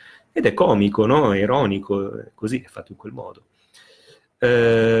chiacchieroni ed è comico, no? È ironico, così è fatto in quel modo.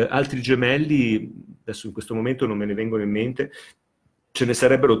 Altri gemelli, adesso in questo momento non me ne vengono in mente, ce ne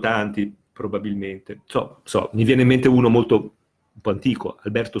sarebbero tanti probabilmente. Mi viene in mente uno molto un po' antico,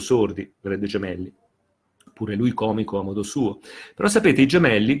 Alberto Sordi, dei Gemelli, pure lui comico a modo suo. Però sapete, i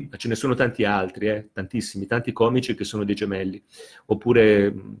gemelli, ce ne sono tanti altri, tantissimi, tanti comici che sono dei gemelli,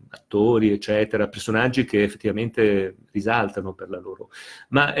 oppure attori, eccetera, personaggi che effettivamente risaltano per la loro,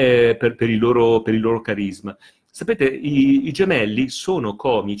 ma per il loro carisma. Sapete, i gemelli sono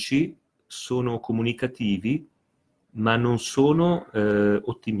comici, sono comunicativi, ma non sono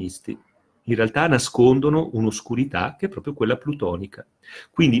ottimisti. In realtà nascondono un'oscurità che è proprio quella plutonica.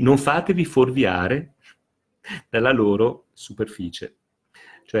 Quindi non fatevi fuorviare dalla loro superficie.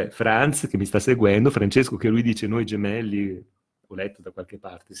 Cioè Franz, che mi sta seguendo, Francesco, che lui dice noi gemelli, ho letto da qualche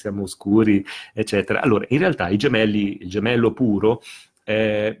parte, siamo oscuri, eccetera. Allora, in realtà il gemello puro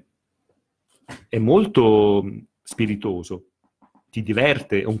è molto spiritoso, ti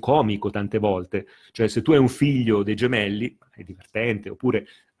diverte, è un comico tante volte. Cioè, se tu hai un figlio dei gemelli, è divertente, oppure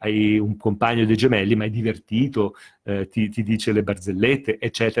hai un compagno dei gemelli, ma è divertito, ti dice le barzellette,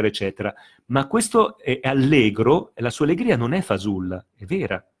 eccetera, eccetera. Ma questo è allegro, e la sua allegria non è fasulla, è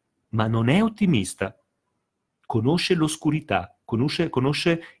vera, ma non è ottimista. Conosce l'oscurità,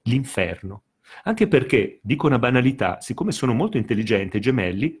 conosce l'inferno. Anche perché, dico una banalità, siccome sono molto intelligenti i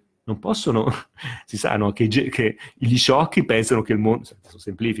gemelli, non possono, si sanno che gli sciocchi pensano che il mondo, adesso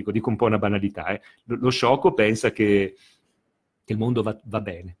semplifico, dico un po' una banalità, lo sciocco pensa che il mondo va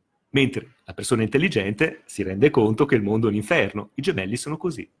bene, mentre la persona intelligente si rende conto che il mondo è un inferno. I gemelli sono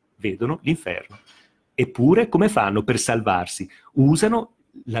così, vedono l'inferno. Eppure, come fanno per salvarsi? Usano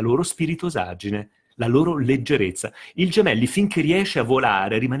la loro spiritosaggine, la loro leggerezza. Il gemelli, finché riesce a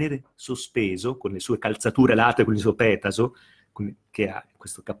volare, a rimanere sospeso, con le sue calzature alate, con il suo petaso, che ha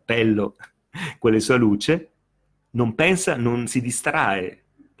questo cappello con la sua luce, non pensa, non si distrae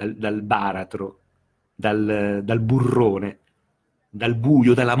dal baratro, dal burrone, dal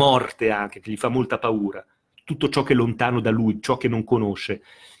buio, dalla morte anche, che gli fa molta paura. Tutto ciò che è lontano da lui, ciò che non conosce,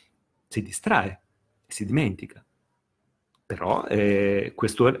 si distrae e si dimentica. Però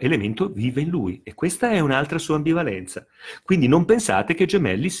questo elemento vive in lui e questa è un'altra sua ambivalenza. Quindi non pensate che i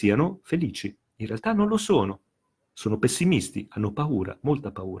gemelli siano felici. In realtà non lo sono. Sono pessimisti, hanno paura,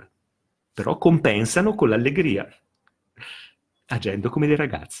 molta paura. Però compensano con l'allegria, agendo come dei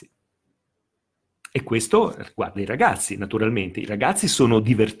ragazzi. E questo riguarda i ragazzi, naturalmente. I ragazzi sono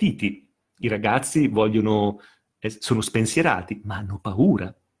divertiti, i ragazzi sono spensierati, ma hanno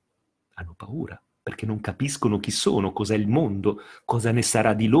paura. Hanno paura, perché non capiscono chi sono, cos'è il mondo, cosa ne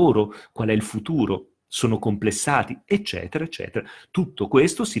sarà di loro, qual è il futuro. Sono complessati, eccetera, eccetera. Tutto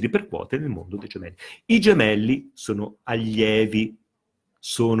questo si ripercuote nel mondo dei gemelli. I gemelli sono allievi,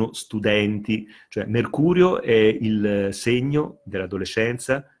 sono studenti, cioè Mercurio è il segno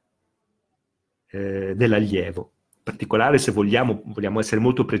dell'adolescenza, dell'allievo. In particolare, se vogliamo essere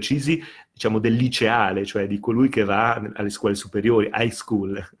molto precisi, diciamo del liceale, cioè di colui che va alle scuole superiori, high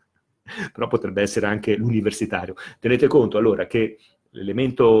school, però potrebbe essere anche l'universitario. Tenete conto allora che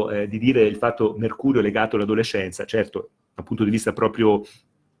l'elemento di dire il fatto Mercurio legato all'adolescenza, certo, dal punto di vista proprio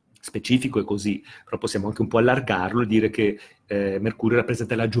specifico è così, però possiamo anche un po' allargarlo e dire che Mercurio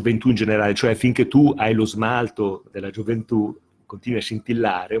rappresenta la gioventù in generale, cioè finché tu hai lo smalto della gioventù, continui a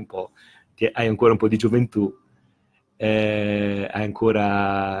scintillare un po', hai ancora un po' di gioventù, hai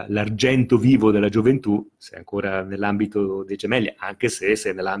ancora l'argento vivo della gioventù, sei ancora nell'ambito dei gemelli, anche se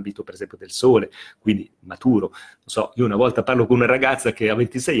sei nell'ambito per esempio del sole, quindi maturo. Non so, io una volta parlo con una ragazza che ha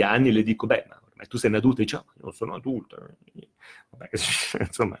 26 anni e le dico, beh, ma tu sei un adulto? E dice, oh, io non sono adulto. Vabbè,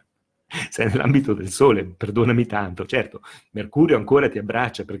 insomma, sei nell'ambito del sole, perdonami tanto. Certo, Mercurio ancora ti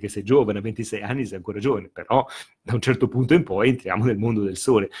abbraccia perché sei giovane, a 26 anni sei ancora giovane, però da un certo punto in poi entriamo nel mondo del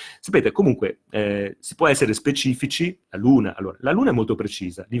sole. Sapete, comunque, si può essere specifici. La Luna, allora, la Luna è molto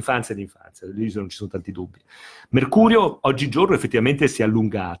precisa, l'infanzia è l'infanzia, lì non ci sono tanti dubbi. Mercurio oggigiorno effettivamente si è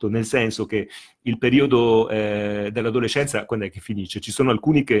allungato, nel senso che il periodo dell'adolescenza, quando è che finisce? Ci sono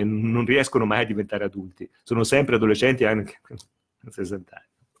alcuni che non riescono mai a diventare adulti, sono sempre adolescenti anche a 60 anni.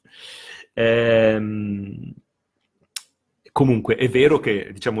 Comunque è vero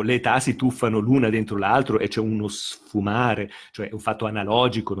che diciamo, le età si tuffano l'una dentro l'altro e c'è uno sfumare, cioè è un fatto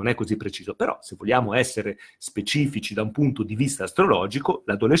analogico, non è così preciso, però se vogliamo essere specifici da un punto di vista astrologico,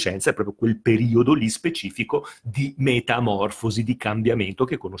 l'adolescenza è proprio quel periodo lì specifico di metamorfosi, di cambiamento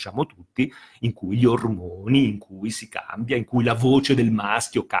che conosciamo tutti, in cui gli ormoni, in cui si cambia, in cui la voce del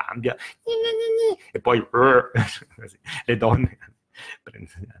maschio cambia, e poi le donne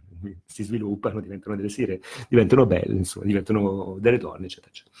si sviluppano, diventano delle sirene, diventano belle, insomma, diventano delle donne, eccetera,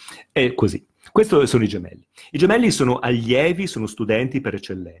 eccetera. E così. Questi sono i gemelli. I gemelli sono allievi, sono studenti per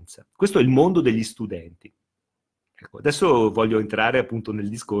eccellenza. Questo è il mondo degli studenti. Ecco, adesso voglio entrare appunto nel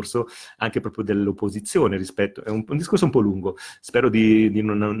discorso anche proprio dell'opposizione rispetto, è un discorso un po' lungo, spero di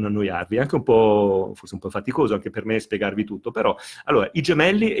non annoiarvi, anche un po', forse un po' faticoso anche per me spiegarvi tutto, però, allora, i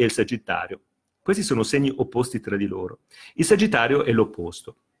gemelli e il Sagittario. Questi sono segni opposti tra di loro. Il Sagittario è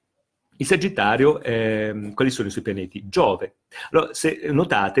l'opposto. Il Sagittario, quali sono i suoi pianeti? Giove. Allora, se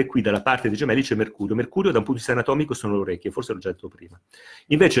notate, qui dalla parte dei gemelli c'è Mercurio. Mercurio da un punto di vista anatomico sono le orecchie, forse l'ho già detto prima.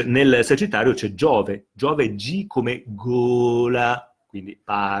 Invece nel Sagittario c'è Giove. Giove è G come gola, quindi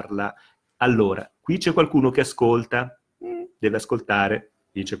parla. Allora, qui c'è qualcuno che ascolta, deve ascoltare.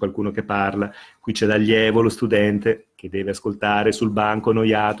 Qui c'è qualcuno che parla, qui c'è l'allievo, lo studente, che deve ascoltare sul banco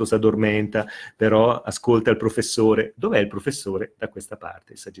annoiato, si addormenta, però ascolta il professore. Dov'è il professore? Da questa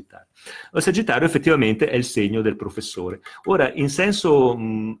parte, il Sagittario. Il Sagittario effettivamente è il segno del professore. Ora, in senso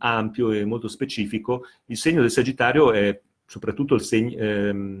ampio e molto specifico, il segno del Sagittario è soprattutto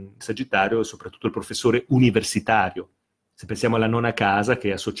Sagittario è soprattutto il professore universitario. Se pensiamo alla nona casa che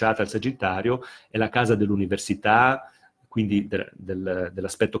è associata al Sagittario, è la casa dell'università, quindi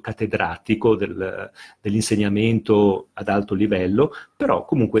dell'aspetto cattedratico, dell'insegnamento ad alto livello, però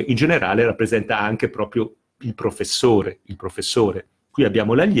comunque in generale rappresenta anche proprio il professore, il professore. Qui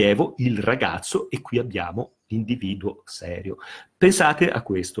abbiamo l'allievo, il ragazzo, e qui abbiamo l'individuo serio. Pensate a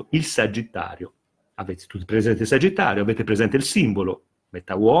questo, il Sagittario. Avete tutti presente il Sagittario, avete presente il simbolo,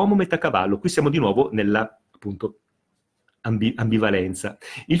 metà uomo, metà cavallo. Qui siamo di nuovo nella, appunto, ambivalenza.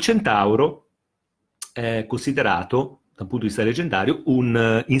 Il Centauro è considerato da un punto di vista leggendario,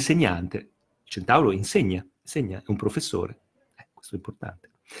 un insegnante. Il Centauro insegna, è un professore. Questo è importante.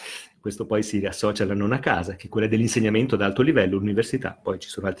 Questo poi si riassocia alla nona casa, che è quella dell'insegnamento ad alto livello, l'università, poi ci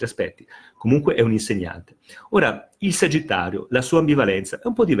sono altri aspetti. Comunque è un insegnante. Ora, il Sagittario, la sua ambivalenza è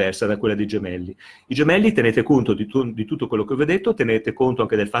un po' diversa da quella dei Gemelli. I Gemelli, tenete conto di tutto quello che vi ho detto, tenete conto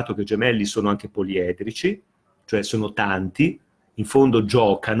anche del fatto che i Gemelli sono anche poliedrici, cioè sono tanti, in fondo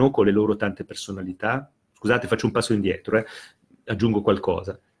giocano con le loro tante personalità. Scusate, faccio un passo indietro, aggiungo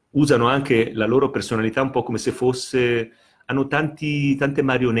qualcosa. Usano anche la loro personalità un po' come se fosse... hanno tante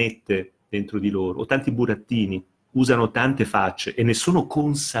marionette dentro di loro, o tanti burattini, usano tante facce e ne sono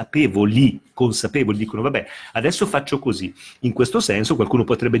consapevoli, dicono vabbè, adesso faccio così. In questo senso qualcuno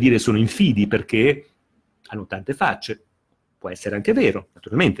potrebbe dire sono infidi perché hanno tante facce. Può essere anche vero,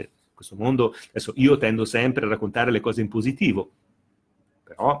 naturalmente. In questo mondo, adesso io tendo sempre a raccontare le cose in positivo,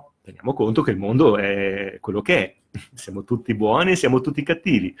 però teniamo conto che il mondo è quello che è. Siamo tutti buoni e siamo tutti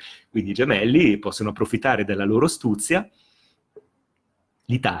cattivi. Quindi i Gemelli possono approfittare della loro astuzia.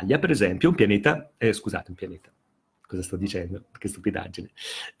 L'Italia, per esempio, è un pianeta... scusate, un pianeta. Cosa sto dicendo? Che stupidaggine.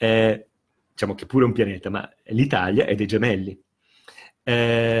 Diciamo che pure è un pianeta, ma l'Italia è dei Gemelli.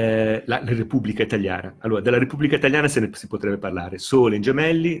 La Repubblica Italiana. Allora, della Repubblica Italiana si potrebbe parlare. Sole in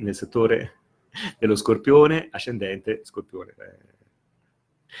Gemelli, nel settore dello Scorpione, ascendente Scorpione.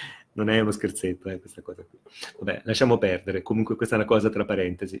 Non è uno scherzetto, questa cosa qui. Vabbè, lasciamo perdere. Comunque questa è una cosa tra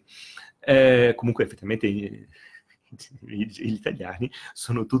parentesi. Comunque effettivamente gli italiani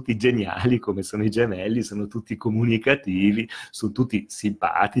sono tutti geniali, come sono i Gemelli, sono tutti comunicativi, sono tutti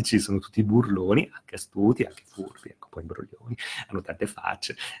simpatici, sono tutti burloni, anche astuti, anche furbi, ecco, poi imbroglioni, hanno tante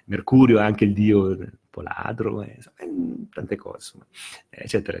facce. Mercurio è anche il dio un po' ladro, tante cose, insomma,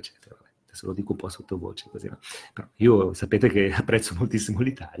 eccetera, eccetera. Adesso lo dico un po' sottovoce, così, no? Però io sapete che apprezzo moltissimo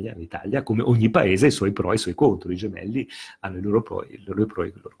l'Italia. L'Italia, come ogni paese, ha i suoi pro e i suoi contro. I Gemelli hanno i loro pro e i loro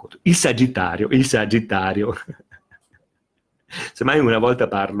contro. Il Sagittario. Semmai una volta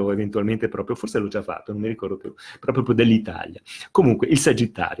parlo eventualmente proprio, forse l'ho già fatto, non mi ricordo più, proprio dell'Italia. Comunque, il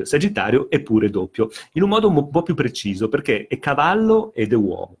Sagittario. Sagittario è pure doppio, in un modo un po' più preciso, perché è cavallo ed è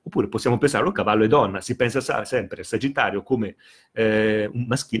uomo. Oppure possiamo pensarlo cavallo e donna. Si pensa sempre al Sagittario come un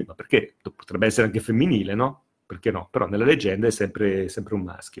maschile, ma perché? Potrebbe essere anche femminile, no? Perché no? Però nella leggenda è sempre un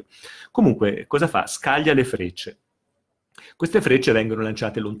maschio. Comunque, cosa fa? Scaglia le frecce. Queste frecce vengono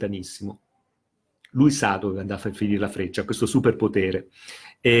lanciate lontanissimo. Lui sa dove andare a finire la freccia, questo superpotere,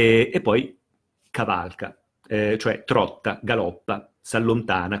 e poi cavalca, cioè trotta, galoppa, si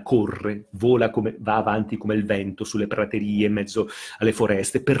allontana, corre, va avanti come il vento sulle praterie, in mezzo alle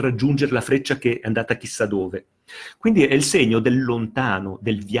foreste, per raggiungere la freccia che è andata chissà dove. Quindi è il segno del lontano,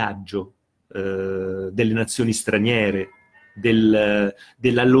 del viaggio, delle nazioni straniere,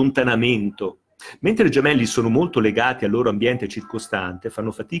 dell'allontanamento. Mentre i Gemelli sono molto legati al loro ambiente circostante,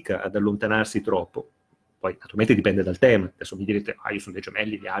 fanno fatica ad allontanarsi troppo. Poi naturalmente dipende dal tema. Adesso mi direte, io sono dei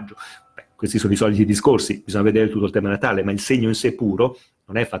Gemelli, viaggio. Beh, questi sono i soliti discorsi, bisogna vedere tutto il tema natale, ma il segno in sé puro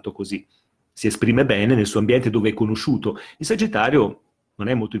non è fatto così. Si esprime bene nel suo ambiente dove è conosciuto. Il Sagittario non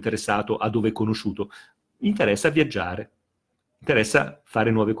è molto interessato a dove è conosciuto, interessa viaggiare, interessa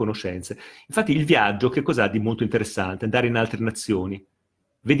fare nuove conoscenze. Infatti il viaggio che cos'ha di molto interessante? Andare in altre nazioni.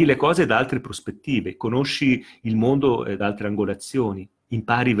 Vedi le cose da altre prospettive, conosci il mondo da altre angolazioni,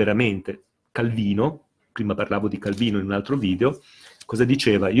 impari veramente. Calvino, prima parlavo di Calvino in un altro video, cosa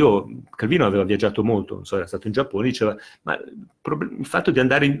diceva? Calvino aveva viaggiato molto, non so, era stato in Giappone, diceva, ma il fatto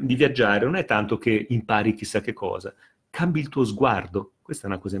di viaggiare non è tanto che impari chissà che cosa, cambi il tuo sguardo, questa è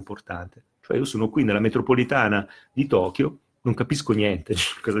una cosa importante. Cioè io sono qui nella metropolitana di Tokyo, non capisco niente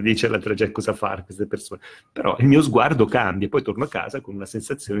cosa dice la tragedia, cosa fare queste persone, però il mio sguardo cambia, poi torno a casa con una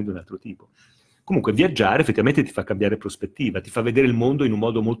sensazione di un altro tipo. Comunque viaggiare effettivamente ti fa cambiare prospettiva, ti fa vedere il mondo in un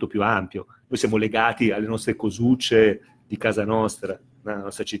modo molto più ampio. Noi siamo legati alle nostre cosucce di casa nostra, la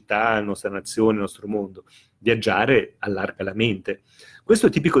nostra città, la nostra nazione, il nostro mondo. Viaggiare allarga la mente. Questo è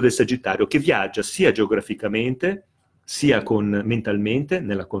tipico del Sagittario, che viaggia sia geograficamente, sia mentalmente,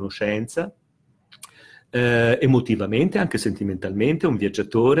 nella conoscenza, emotivamente, anche sentimentalmente, è un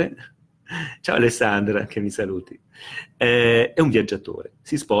viaggiatore. Ciao Alessandra, che mi saluti. È un viaggiatore,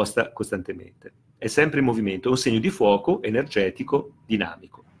 si sposta costantemente, è sempre in movimento, è un segno di fuoco, energetico,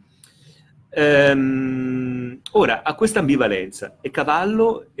 dinamico. Ora, ha questa ambivalenza, è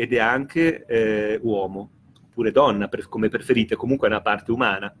cavallo ed è anche uomo, oppure donna, come preferite, comunque è una parte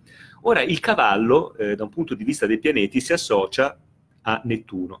umana. Ora, il cavallo, da un punto di vista dei pianeti, si associa a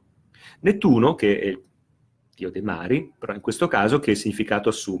Nettuno. Nettuno, che è il dio dei mari, però in questo caso che significato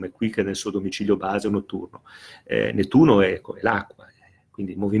assume? Qui che nel suo domicilio base notturno. Nettuno è l'acqua,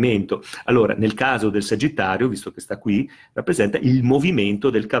 quindi il movimento. Allora, nel caso del Sagittario, visto che sta qui, rappresenta il movimento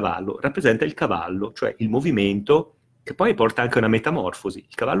del cavallo, rappresenta il cavallo, cioè il movimento che poi porta anche a una metamorfosi,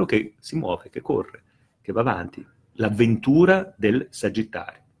 il cavallo che si muove, che corre, che va avanti, l'avventura del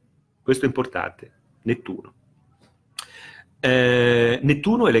Sagittario. Questo è importante, Nettuno.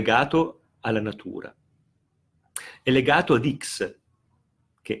 Nettuno è legato alla natura, è legato ad X,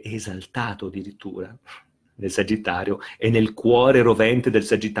 che è esaltato addirittura nel Sagittario, è nel cuore rovente del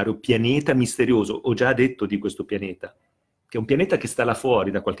Sagittario, pianeta misterioso. Ho già detto di questo pianeta, che è un pianeta che sta là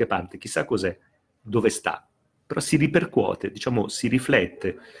fuori da qualche parte, chissà cos'è, dove sta, però si ripercuote, diciamo, si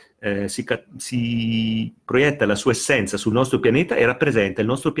riflette, si proietta la sua essenza sul nostro pianeta e rappresenta il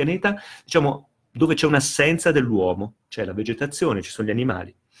nostro pianeta, diciamo, dove c'è un'assenza dell'uomo, c'è la vegetazione, ci sono gli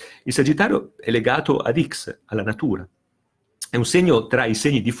animali. Il Sagittario è legato ad X, alla natura. È un segno tra i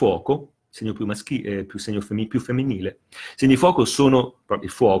segni di fuoco, segno più maschile, più femminile. I segni di fuoco sono, proprio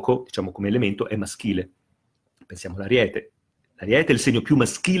il fuoco, diciamo come elemento, è maschile. Pensiamo all'Ariete. L'Ariete è il segno più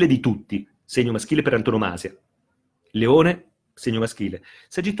maschile di tutti, segno maschile per antonomasia. Leone, segno maschile.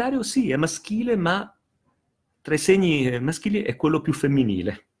 Sagittario sì, è maschile, ma tra i segni maschili è quello più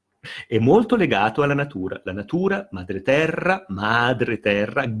femminile. È molto legato alla natura. La natura, madre terra,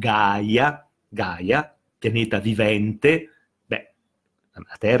 Gaia, pianeta vivente. Beh,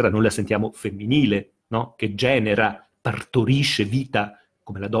 la terra noi la sentiamo femminile, no? Che genera, partorisce vita,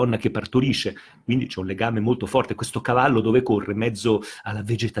 come la donna che partorisce. Quindi c'è un legame molto forte. Questo cavallo dove corre? In mezzo alla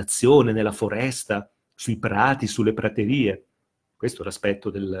vegetazione, nella foresta, sui prati, sulle praterie. Questo è l'aspetto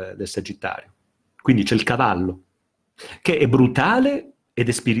del Sagittario. Quindi c'è il cavallo, che è brutale ed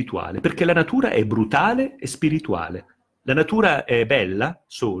è spirituale, perché la natura è brutale e spirituale. La natura è bella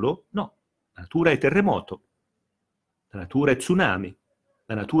solo? No. La natura è terremoto, la natura è tsunami,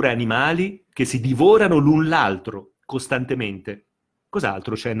 la natura è animali che si divorano l'un l'altro costantemente.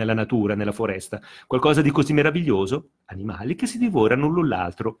 Cos'altro c'è nella natura, nella foresta? Qualcosa di così meraviglioso? Animali che si divorano l'un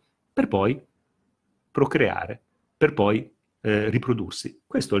l'altro per poi procreare, per poi riprodursi.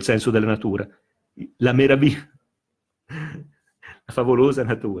 Questo è il senso della natura. La meraviglia, la favolosa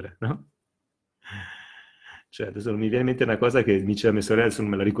natura, no? Cioè, adesso non mi viene in mente una cosa che mi diceva mia sorella, adesso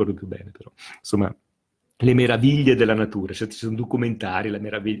non me la ricordo più bene, però, insomma, le meraviglie della natura, cioè ci sono documentari, la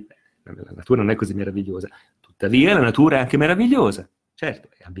natura non è così meravigliosa, tuttavia la natura è anche meravigliosa, certo,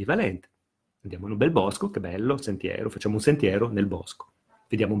 è ambivalente. Andiamo in un bel bosco, che bello, sentiero, facciamo un sentiero nel bosco.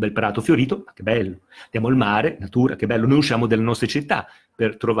 Vediamo un bel prato fiorito, ma che bello. Andiamo al mare, natura, che bello. Noi usciamo dalle nostre città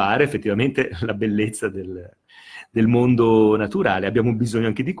per trovare effettivamente la bellezza del mondo naturale. Abbiamo bisogno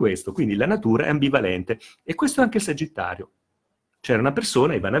anche di questo. Quindi la natura è ambivalente. E questo è anche il Sagittario. C'era una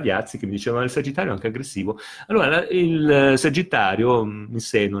persona, Ivana Viazzi, che mi diceva il Sagittario è anche aggressivo. Allora, il Sagittario in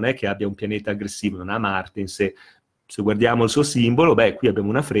sé non è che abbia un pianeta aggressivo, non ha Marte in sé. Se guardiamo il suo simbolo, beh, qui abbiamo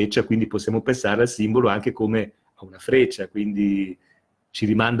una freccia, quindi possiamo pensare al simbolo anche come a una freccia, quindi ci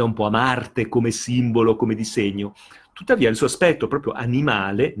rimanda un po' a Marte come simbolo, come disegno. Tuttavia il suo aspetto proprio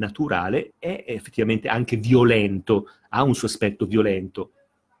animale, naturale, è effettivamente anche violento, ha un suo aspetto violento,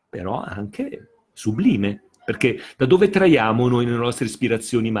 però anche sublime, perché da dove traiamo noi le nostre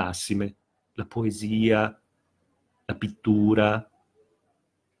ispirazioni massime? La poesia, la pittura,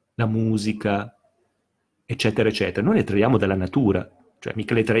 la musica, eccetera, eccetera. Noi le traiamo dalla natura, cioè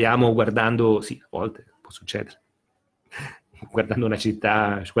mica le traiamo guardando, sì, a volte può succedere, guardando una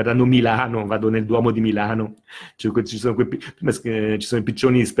città, guardando Milano, vado nel Duomo di Milano, ci sono i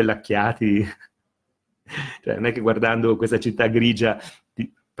piccioni spellacchiati, cioè, non è che guardando questa città grigia,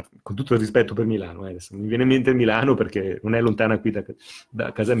 con tutto il rispetto per Milano, adesso mi viene in mente Milano perché non è lontana qui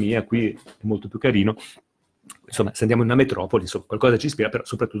da casa mia, qui è molto più carino, Insomma, se andiamo in una metropoli, insomma, qualcosa ci ispira, però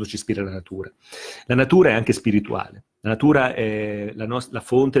soprattutto ci ispira la natura. La natura è anche spirituale, la natura è la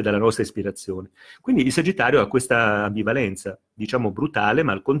fonte della nostra ispirazione. Quindi il Sagittario ha questa ambivalenza, diciamo brutale,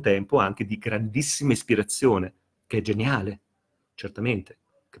 ma al contempo anche di grandissima ispirazione, che è geniale, certamente,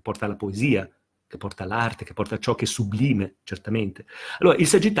 che porta alla poesia, che porta all'arte, che porta a ciò che è sublime, certamente. Allora, il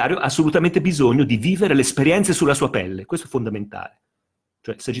Sagittario ha assolutamente bisogno di vivere le esperienze sulla sua pelle, questo è fondamentale.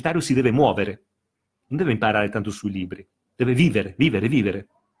 Cioè, il Sagittario si deve muovere, non deve imparare tanto sui libri, deve vivere, vivere, vivere.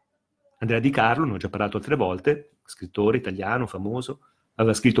 Andrea Di Carlo, ne ho già parlato altre volte, scrittore italiano, famoso,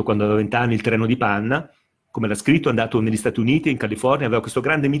 aveva scritto quando aveva 20 anni Il treno di panna, come l'ha scritto, è andato negli Stati Uniti, in California, aveva questo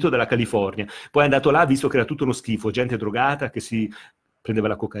grande mito della California, poi è andato là, visto che era tutto uno schifo, gente drogata, che si prendeva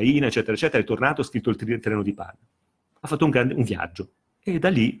la cocaina, eccetera, eccetera, è tornato, ha scritto il treno di panna. Ha fatto un viaggio, e da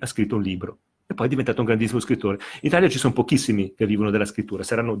lì ha scritto un libro. E poi è diventato un grandissimo scrittore. In Italia ci sono pochissimi che vivono della scrittura,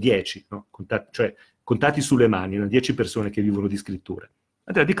 saranno 10, no? Cioè contati sulle mani, 10 persone che vivono di scrittura.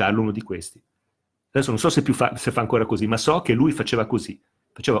 Andrea Di Carlo è uno di questi. Adesso non so se fa ancora così, ma so che lui faceva così.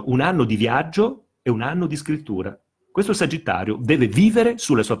 Faceva un anno di viaggio e un anno di scrittura. Questo Sagittario deve vivere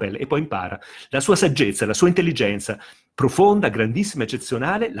sulla sua pelle e poi impara. La sua saggezza, la sua intelligenza profonda, grandissima,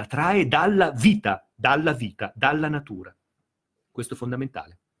 eccezionale, la trae dalla vita, dalla natura. Questo è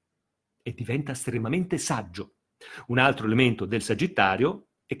fondamentale. E diventa estremamente saggio. Un altro elemento del Sagittario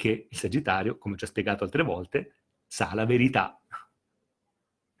è che il Sagittario, come ho già spiegato altre volte, sa la verità.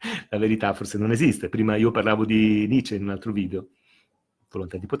 La verità forse non esiste. Prima io parlavo di Nietzsche in un altro video,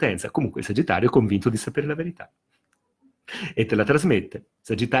 volontà di potenza. Comunque il Sagittario è convinto di sapere la verità e te la trasmette.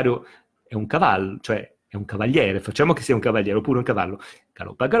 Sagittario è un cavallo, cioè è un cavaliere, facciamo che sia un cavaliere oppure un cavallo.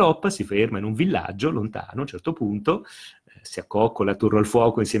 Galoppa galoppa, si ferma in un villaggio lontano, a un certo punto, si accoccola attorno al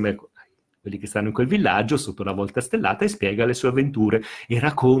fuoco insieme a quelli che stanno in quel villaggio, sotto la volta stellata, e spiega le sue avventure e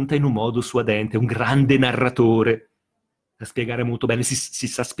racconta in un modo suadente, un grande narratore. Sa spiegare molto bene, si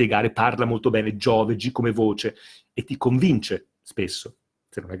sa spiegare, parla molto bene, Giovegi come voce, e ti convince spesso.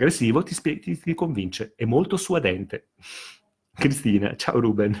 Se non è aggressivo, ti convince. È molto suadente. Cristina, ciao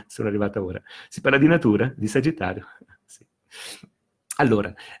Ruben, sono arrivata ora. Si parla di natura, di Sagittario. Sì.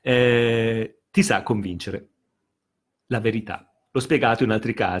 Allora, ti sa convincere la verità. L'ho spiegato in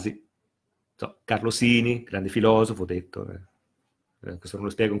altri casi. Carlo Sini, grande filosofo, ho detto, questo non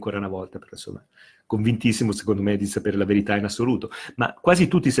lo spiego ancora una volta, però insomma, convintissimo secondo me di sapere la verità in assoluto, ma quasi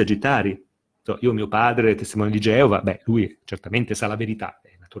tutti i Sagittari, io mio padre, testimone di Geova, lui certamente sa la verità,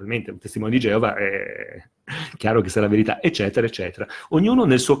 naturalmente un testimone di Geova è chiaro che sa la verità, eccetera, eccetera. Ognuno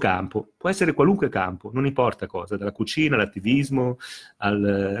nel suo campo, può essere qualunque campo, non importa cosa, dalla cucina all'attivismo,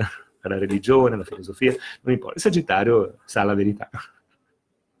 alla religione, alla filosofia, non importa, il Sagittario sa la verità.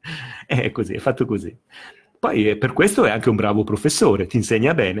 È così, è fatto così. Poi per questo è anche un bravo professore, ti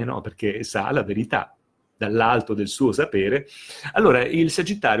insegna bene, no? Perché sa la verità dall'alto del suo sapere. Allora, il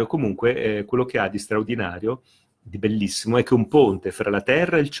Sagittario comunque, quello che ha di straordinario, di bellissimo, è che è un ponte fra la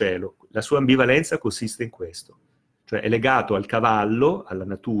terra e il cielo. La sua ambivalenza consiste in questo. Cioè è legato al cavallo, alla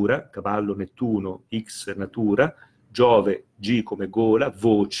natura, cavallo Nettuno, X natura, Giove, G come gola,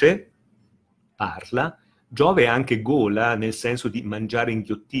 voce, parla. Giove è anche gola nel senso di mangiare,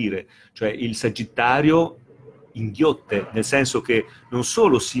 inghiottire, cioè il Sagittario inghiotte, nel senso che non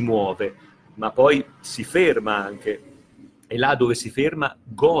solo si muove, ma poi si ferma anche, e là dove si ferma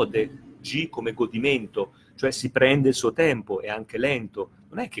gode, G come godimento, cioè si prende il suo tempo, è anche lento,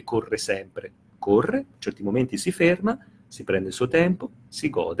 non è che corre sempre, corre, in certi momenti si ferma, si prende il suo tempo, si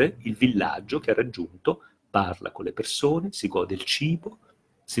gode il villaggio che ha raggiunto, parla con le persone, si gode il cibo,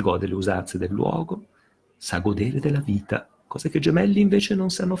 si gode le usanze del luogo, sa godere della vita, cose che Gemelli invece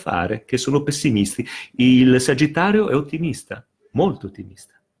non sanno fare, che sono pessimisti. Il Sagittario è ottimista, molto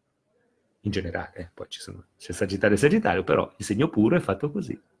ottimista. In generale, poi c'è Sagittario e Sagittario, però il segno puro è fatto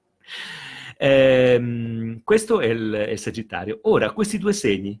così. Questo è il Sagittario. Ora, questi due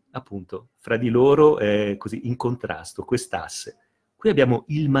segni, appunto, fra di loro così in contrasto, quest'asse. Qui abbiamo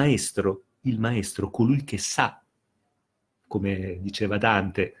il maestro, colui che sa, come diceva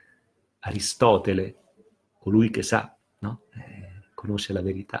Dante, Aristotele, colui che sa, no? Conosce la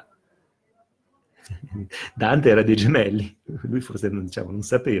verità. Dante era dei Gemelli, lui forse non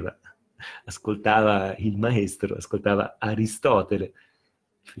sapeva, ascoltava il maestro, ascoltava Aristotele,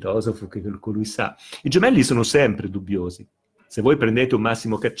 il filosofo che colui sa. I Gemelli sono sempre dubbiosi. Se voi prendete un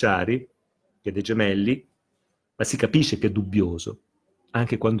Massimo Cacciari, che è dei Gemelli, ma si capisce che è dubbioso,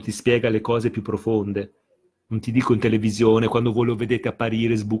 anche quando ti spiega le cose più profonde. Non ti dico in televisione, quando voi lo vedete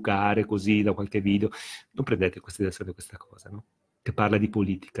apparire, sbucare così da qualche video, non prendete in considerazione questa cosa, no? Che parla di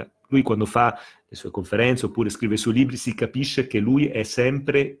politica. Lui quando fa le sue conferenze oppure scrive i suoi libri si capisce che lui è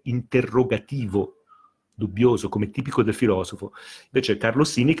sempre interrogativo, dubbioso, come tipico del filosofo. Invece Carlo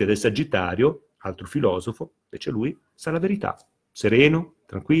Sini, che è del Sagittario, altro filosofo, invece lui sa la verità, sereno,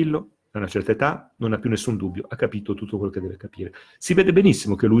 tranquillo, a una certa età, non ha più nessun dubbio, ha capito tutto quello che deve capire. Si vede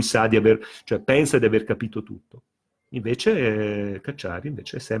benissimo che lui sa di aver, cioè pensa di aver capito tutto. Invece Cacciari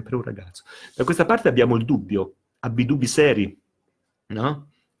invece è sempre un ragazzo. Da questa parte abbiamo il dubbio, abbi dubbi seri, no?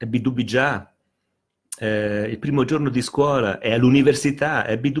 Abbi dubbi già, il primo giorno di scuola è all'università,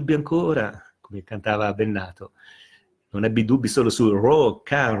 abbi dubbi ancora, come cantava Bennato. Non ebbi dubbi solo sul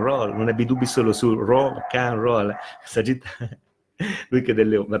rock and roll, non ebbi dubbi solo sul rock and roll. Sagittario, lui che è del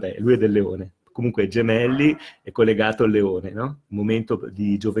leone, vabbè, lui è del leone. Comunque Gemelli è collegato al leone, no? Il momento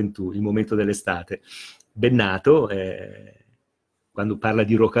di gioventù, il momento dell'estate. Bennato, quando parla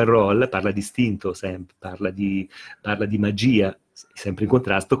di rock and roll, parla di istinto sempre, parla di magia, sempre in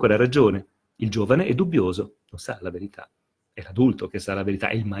contrasto con la ragione. Il giovane è dubbioso, non sa la verità. È l'adulto che sa la verità,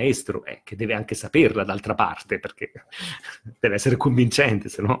 è il maestro che deve anche saperla d'altra parte, perché deve essere convincente,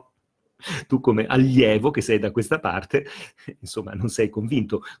 se no tu come allievo che sei da questa parte, insomma, non sei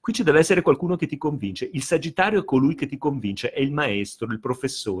convinto. Qui ci deve essere qualcuno che ti convince. Il Sagittario è colui che ti convince, è il maestro, il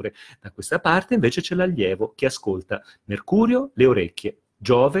professore. Da questa parte invece c'è l'allievo che ascolta. Mercurio, le orecchie.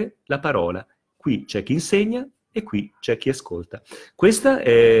 Giove, la parola. Qui c'è chi insegna e qui c'è chi ascolta. Questa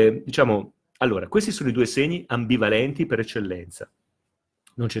è, diciamo, allora, questi sono i due segni ambivalenti per eccellenza.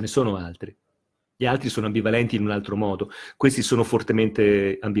 Non ce ne sono altri. Gli altri sono ambivalenti in un altro modo. Questi sono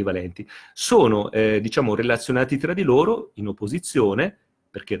fortemente ambivalenti. Sono, diciamo, relazionati tra di loro in opposizione,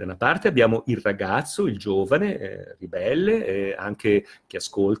 perché da una parte abbiamo il ragazzo, il giovane, ribelle, anche che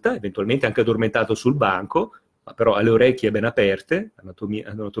ascolta, eventualmente anche addormentato sul banco, ma però ha le orecchie ben aperte,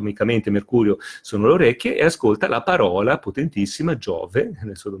 anatomicamente Mercurio sono le orecchie, e ascolta la parola potentissima Giove,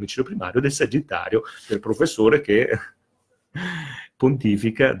 nel suo domicilio primario, del Sagittario, del professore che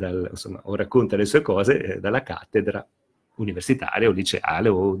pontifica, insomma, o racconta le sue cose dalla cattedra universitaria o liceale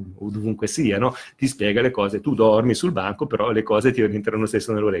o dovunque sia, no? Ti spiega le cose, tu dormi sul banco, però le cose ti rientrano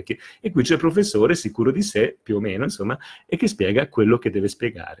stesso nelle orecchie. E qui c'è il professore sicuro di sé, più o meno, insomma, e che spiega quello che deve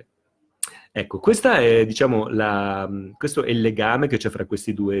spiegare. Ecco, questa è, diciamo, questo è il legame che c'è fra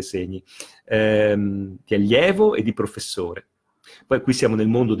questi due segni, di allievo e di professore. Poi qui siamo nel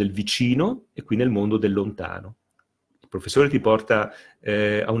mondo del vicino e qui nel mondo del lontano. Il professore ti porta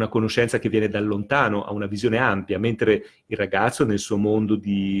a una conoscenza che viene dal lontano, a una visione ampia, mentre il ragazzo nel suo mondo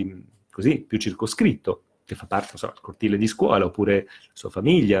così, più circoscritto, che fa parte, non so, del cortile di scuola, oppure la sua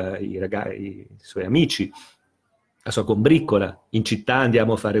famiglia, i suoi amici, la sua combriccola, in città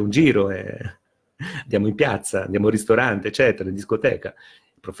andiamo a fare un giro, andiamo in piazza, andiamo al ristorante, eccetera, in discoteca.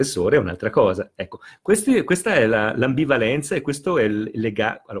 Il professore è un'altra cosa. Ecco, questa è l'ambivalenza e questo è il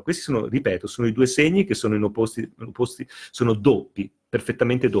legame. Allora, questi sono, ripeto, sono i due segni che sono in opposti, sono doppi,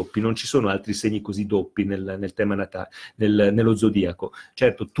 perfettamente doppi, non ci sono altri segni così doppi nel tema natale, nello zodiaco.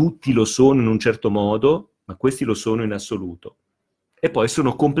 Certo, tutti lo sono in un certo modo, ma questi lo sono in assoluto. E poi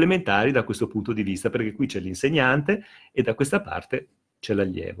sono complementari da questo punto di vista, perché qui c'è l'insegnante e da questa parte c'è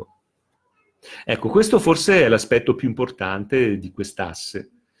l'allievo. Ecco, questo forse è l'aspetto più importante di quest'asse.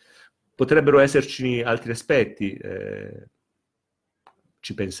 Potrebbero esserci altri aspetti,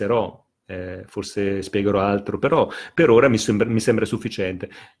 ci penserò, forse spiegherò altro, però per ora mi sembra sufficiente.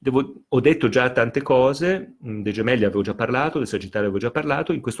 Ho detto già tante cose, dei Gemelli avevo già parlato, del Sagittario avevo già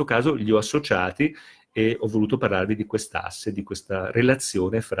parlato, in questo caso li ho associati e ho voluto parlarvi di quest'asse, di questa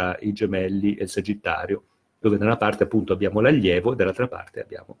relazione fra i Gemelli e il Sagittario, dove da una parte appunto abbiamo l'allievo e dall'altra parte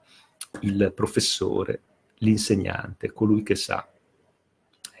abbiamo il professore, l'insegnante, colui che sa.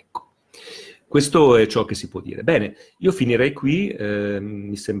 Ecco, questo è ciò che si può dire. Bene, io finirei qui,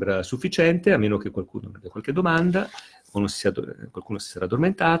 mi sembra sufficiente, a meno che qualcuno abbia qualche domanda, o qualcuno si sarà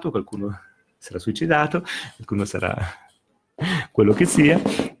addormentato, qualcuno sarà suicidato, qualcuno sarà quello che sia.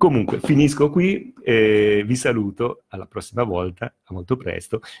 Comunque, finisco qui, vi saluto, alla prossima volta, a molto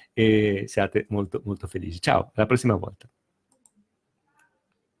presto, e siate molto, molto felici. Ciao, alla prossima volta.